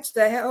guides,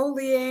 the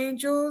holy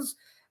angels,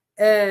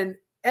 and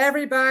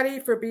everybody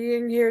for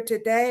being here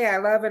today. I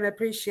love and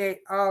appreciate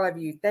all of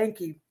you.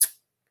 Thank you.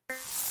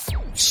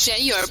 Share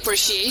your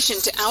appreciation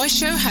to our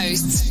show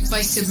hosts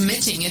by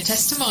submitting a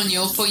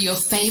testimonial for your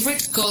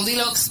favorite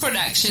Goldilocks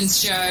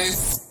Productions show.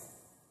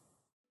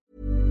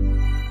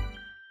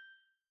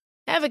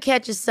 Ever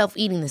catch yourself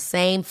eating the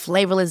same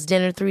flavorless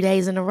dinner 3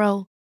 days in a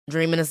row?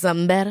 Dreaming of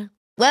something better?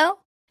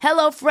 Well,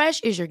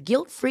 HelloFresh is your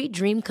guilt-free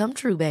dream come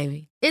true,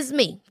 baby. It's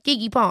me,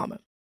 Keke Palmer.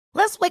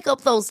 Let's wake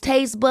up those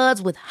taste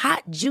buds with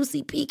hot,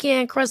 juicy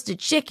pecan-crusted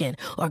chicken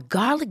or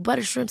garlic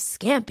butter shrimp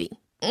scampi.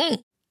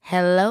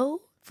 Hello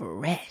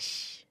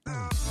Fresh.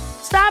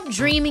 Stop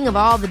dreaming of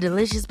all the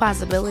delicious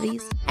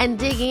possibilities and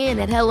dig in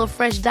at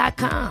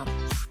HelloFresh.com.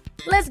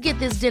 Let's get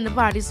this dinner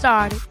party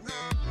started.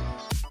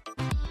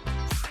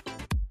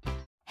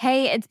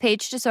 Hey, it's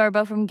Paige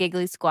DeSorbo from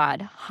Giggly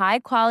Squad. High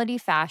quality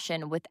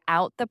fashion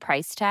without the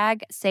price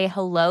tag. Say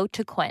hello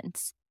to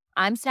Quince.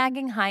 I'm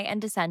snagging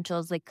high-end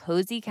essentials like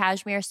cozy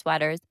cashmere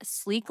sweaters,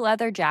 sleek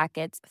leather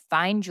jackets,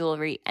 fine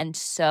jewelry, and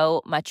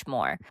so much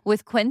more.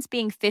 With Quince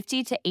being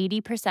 50 to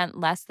 80%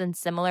 less than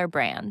similar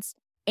brands.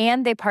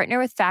 And they partner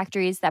with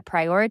factories that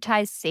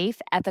prioritize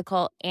safe,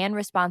 ethical, and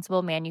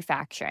responsible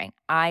manufacturing.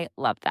 I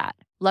love that.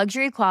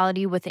 Luxury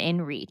quality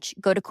within reach.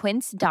 Go to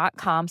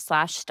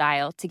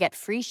quince.com/style to get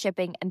free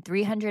shipping and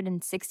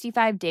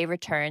 365-day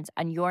returns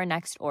on your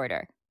next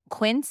order.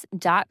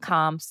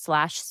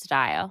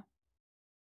 Quince.com/style.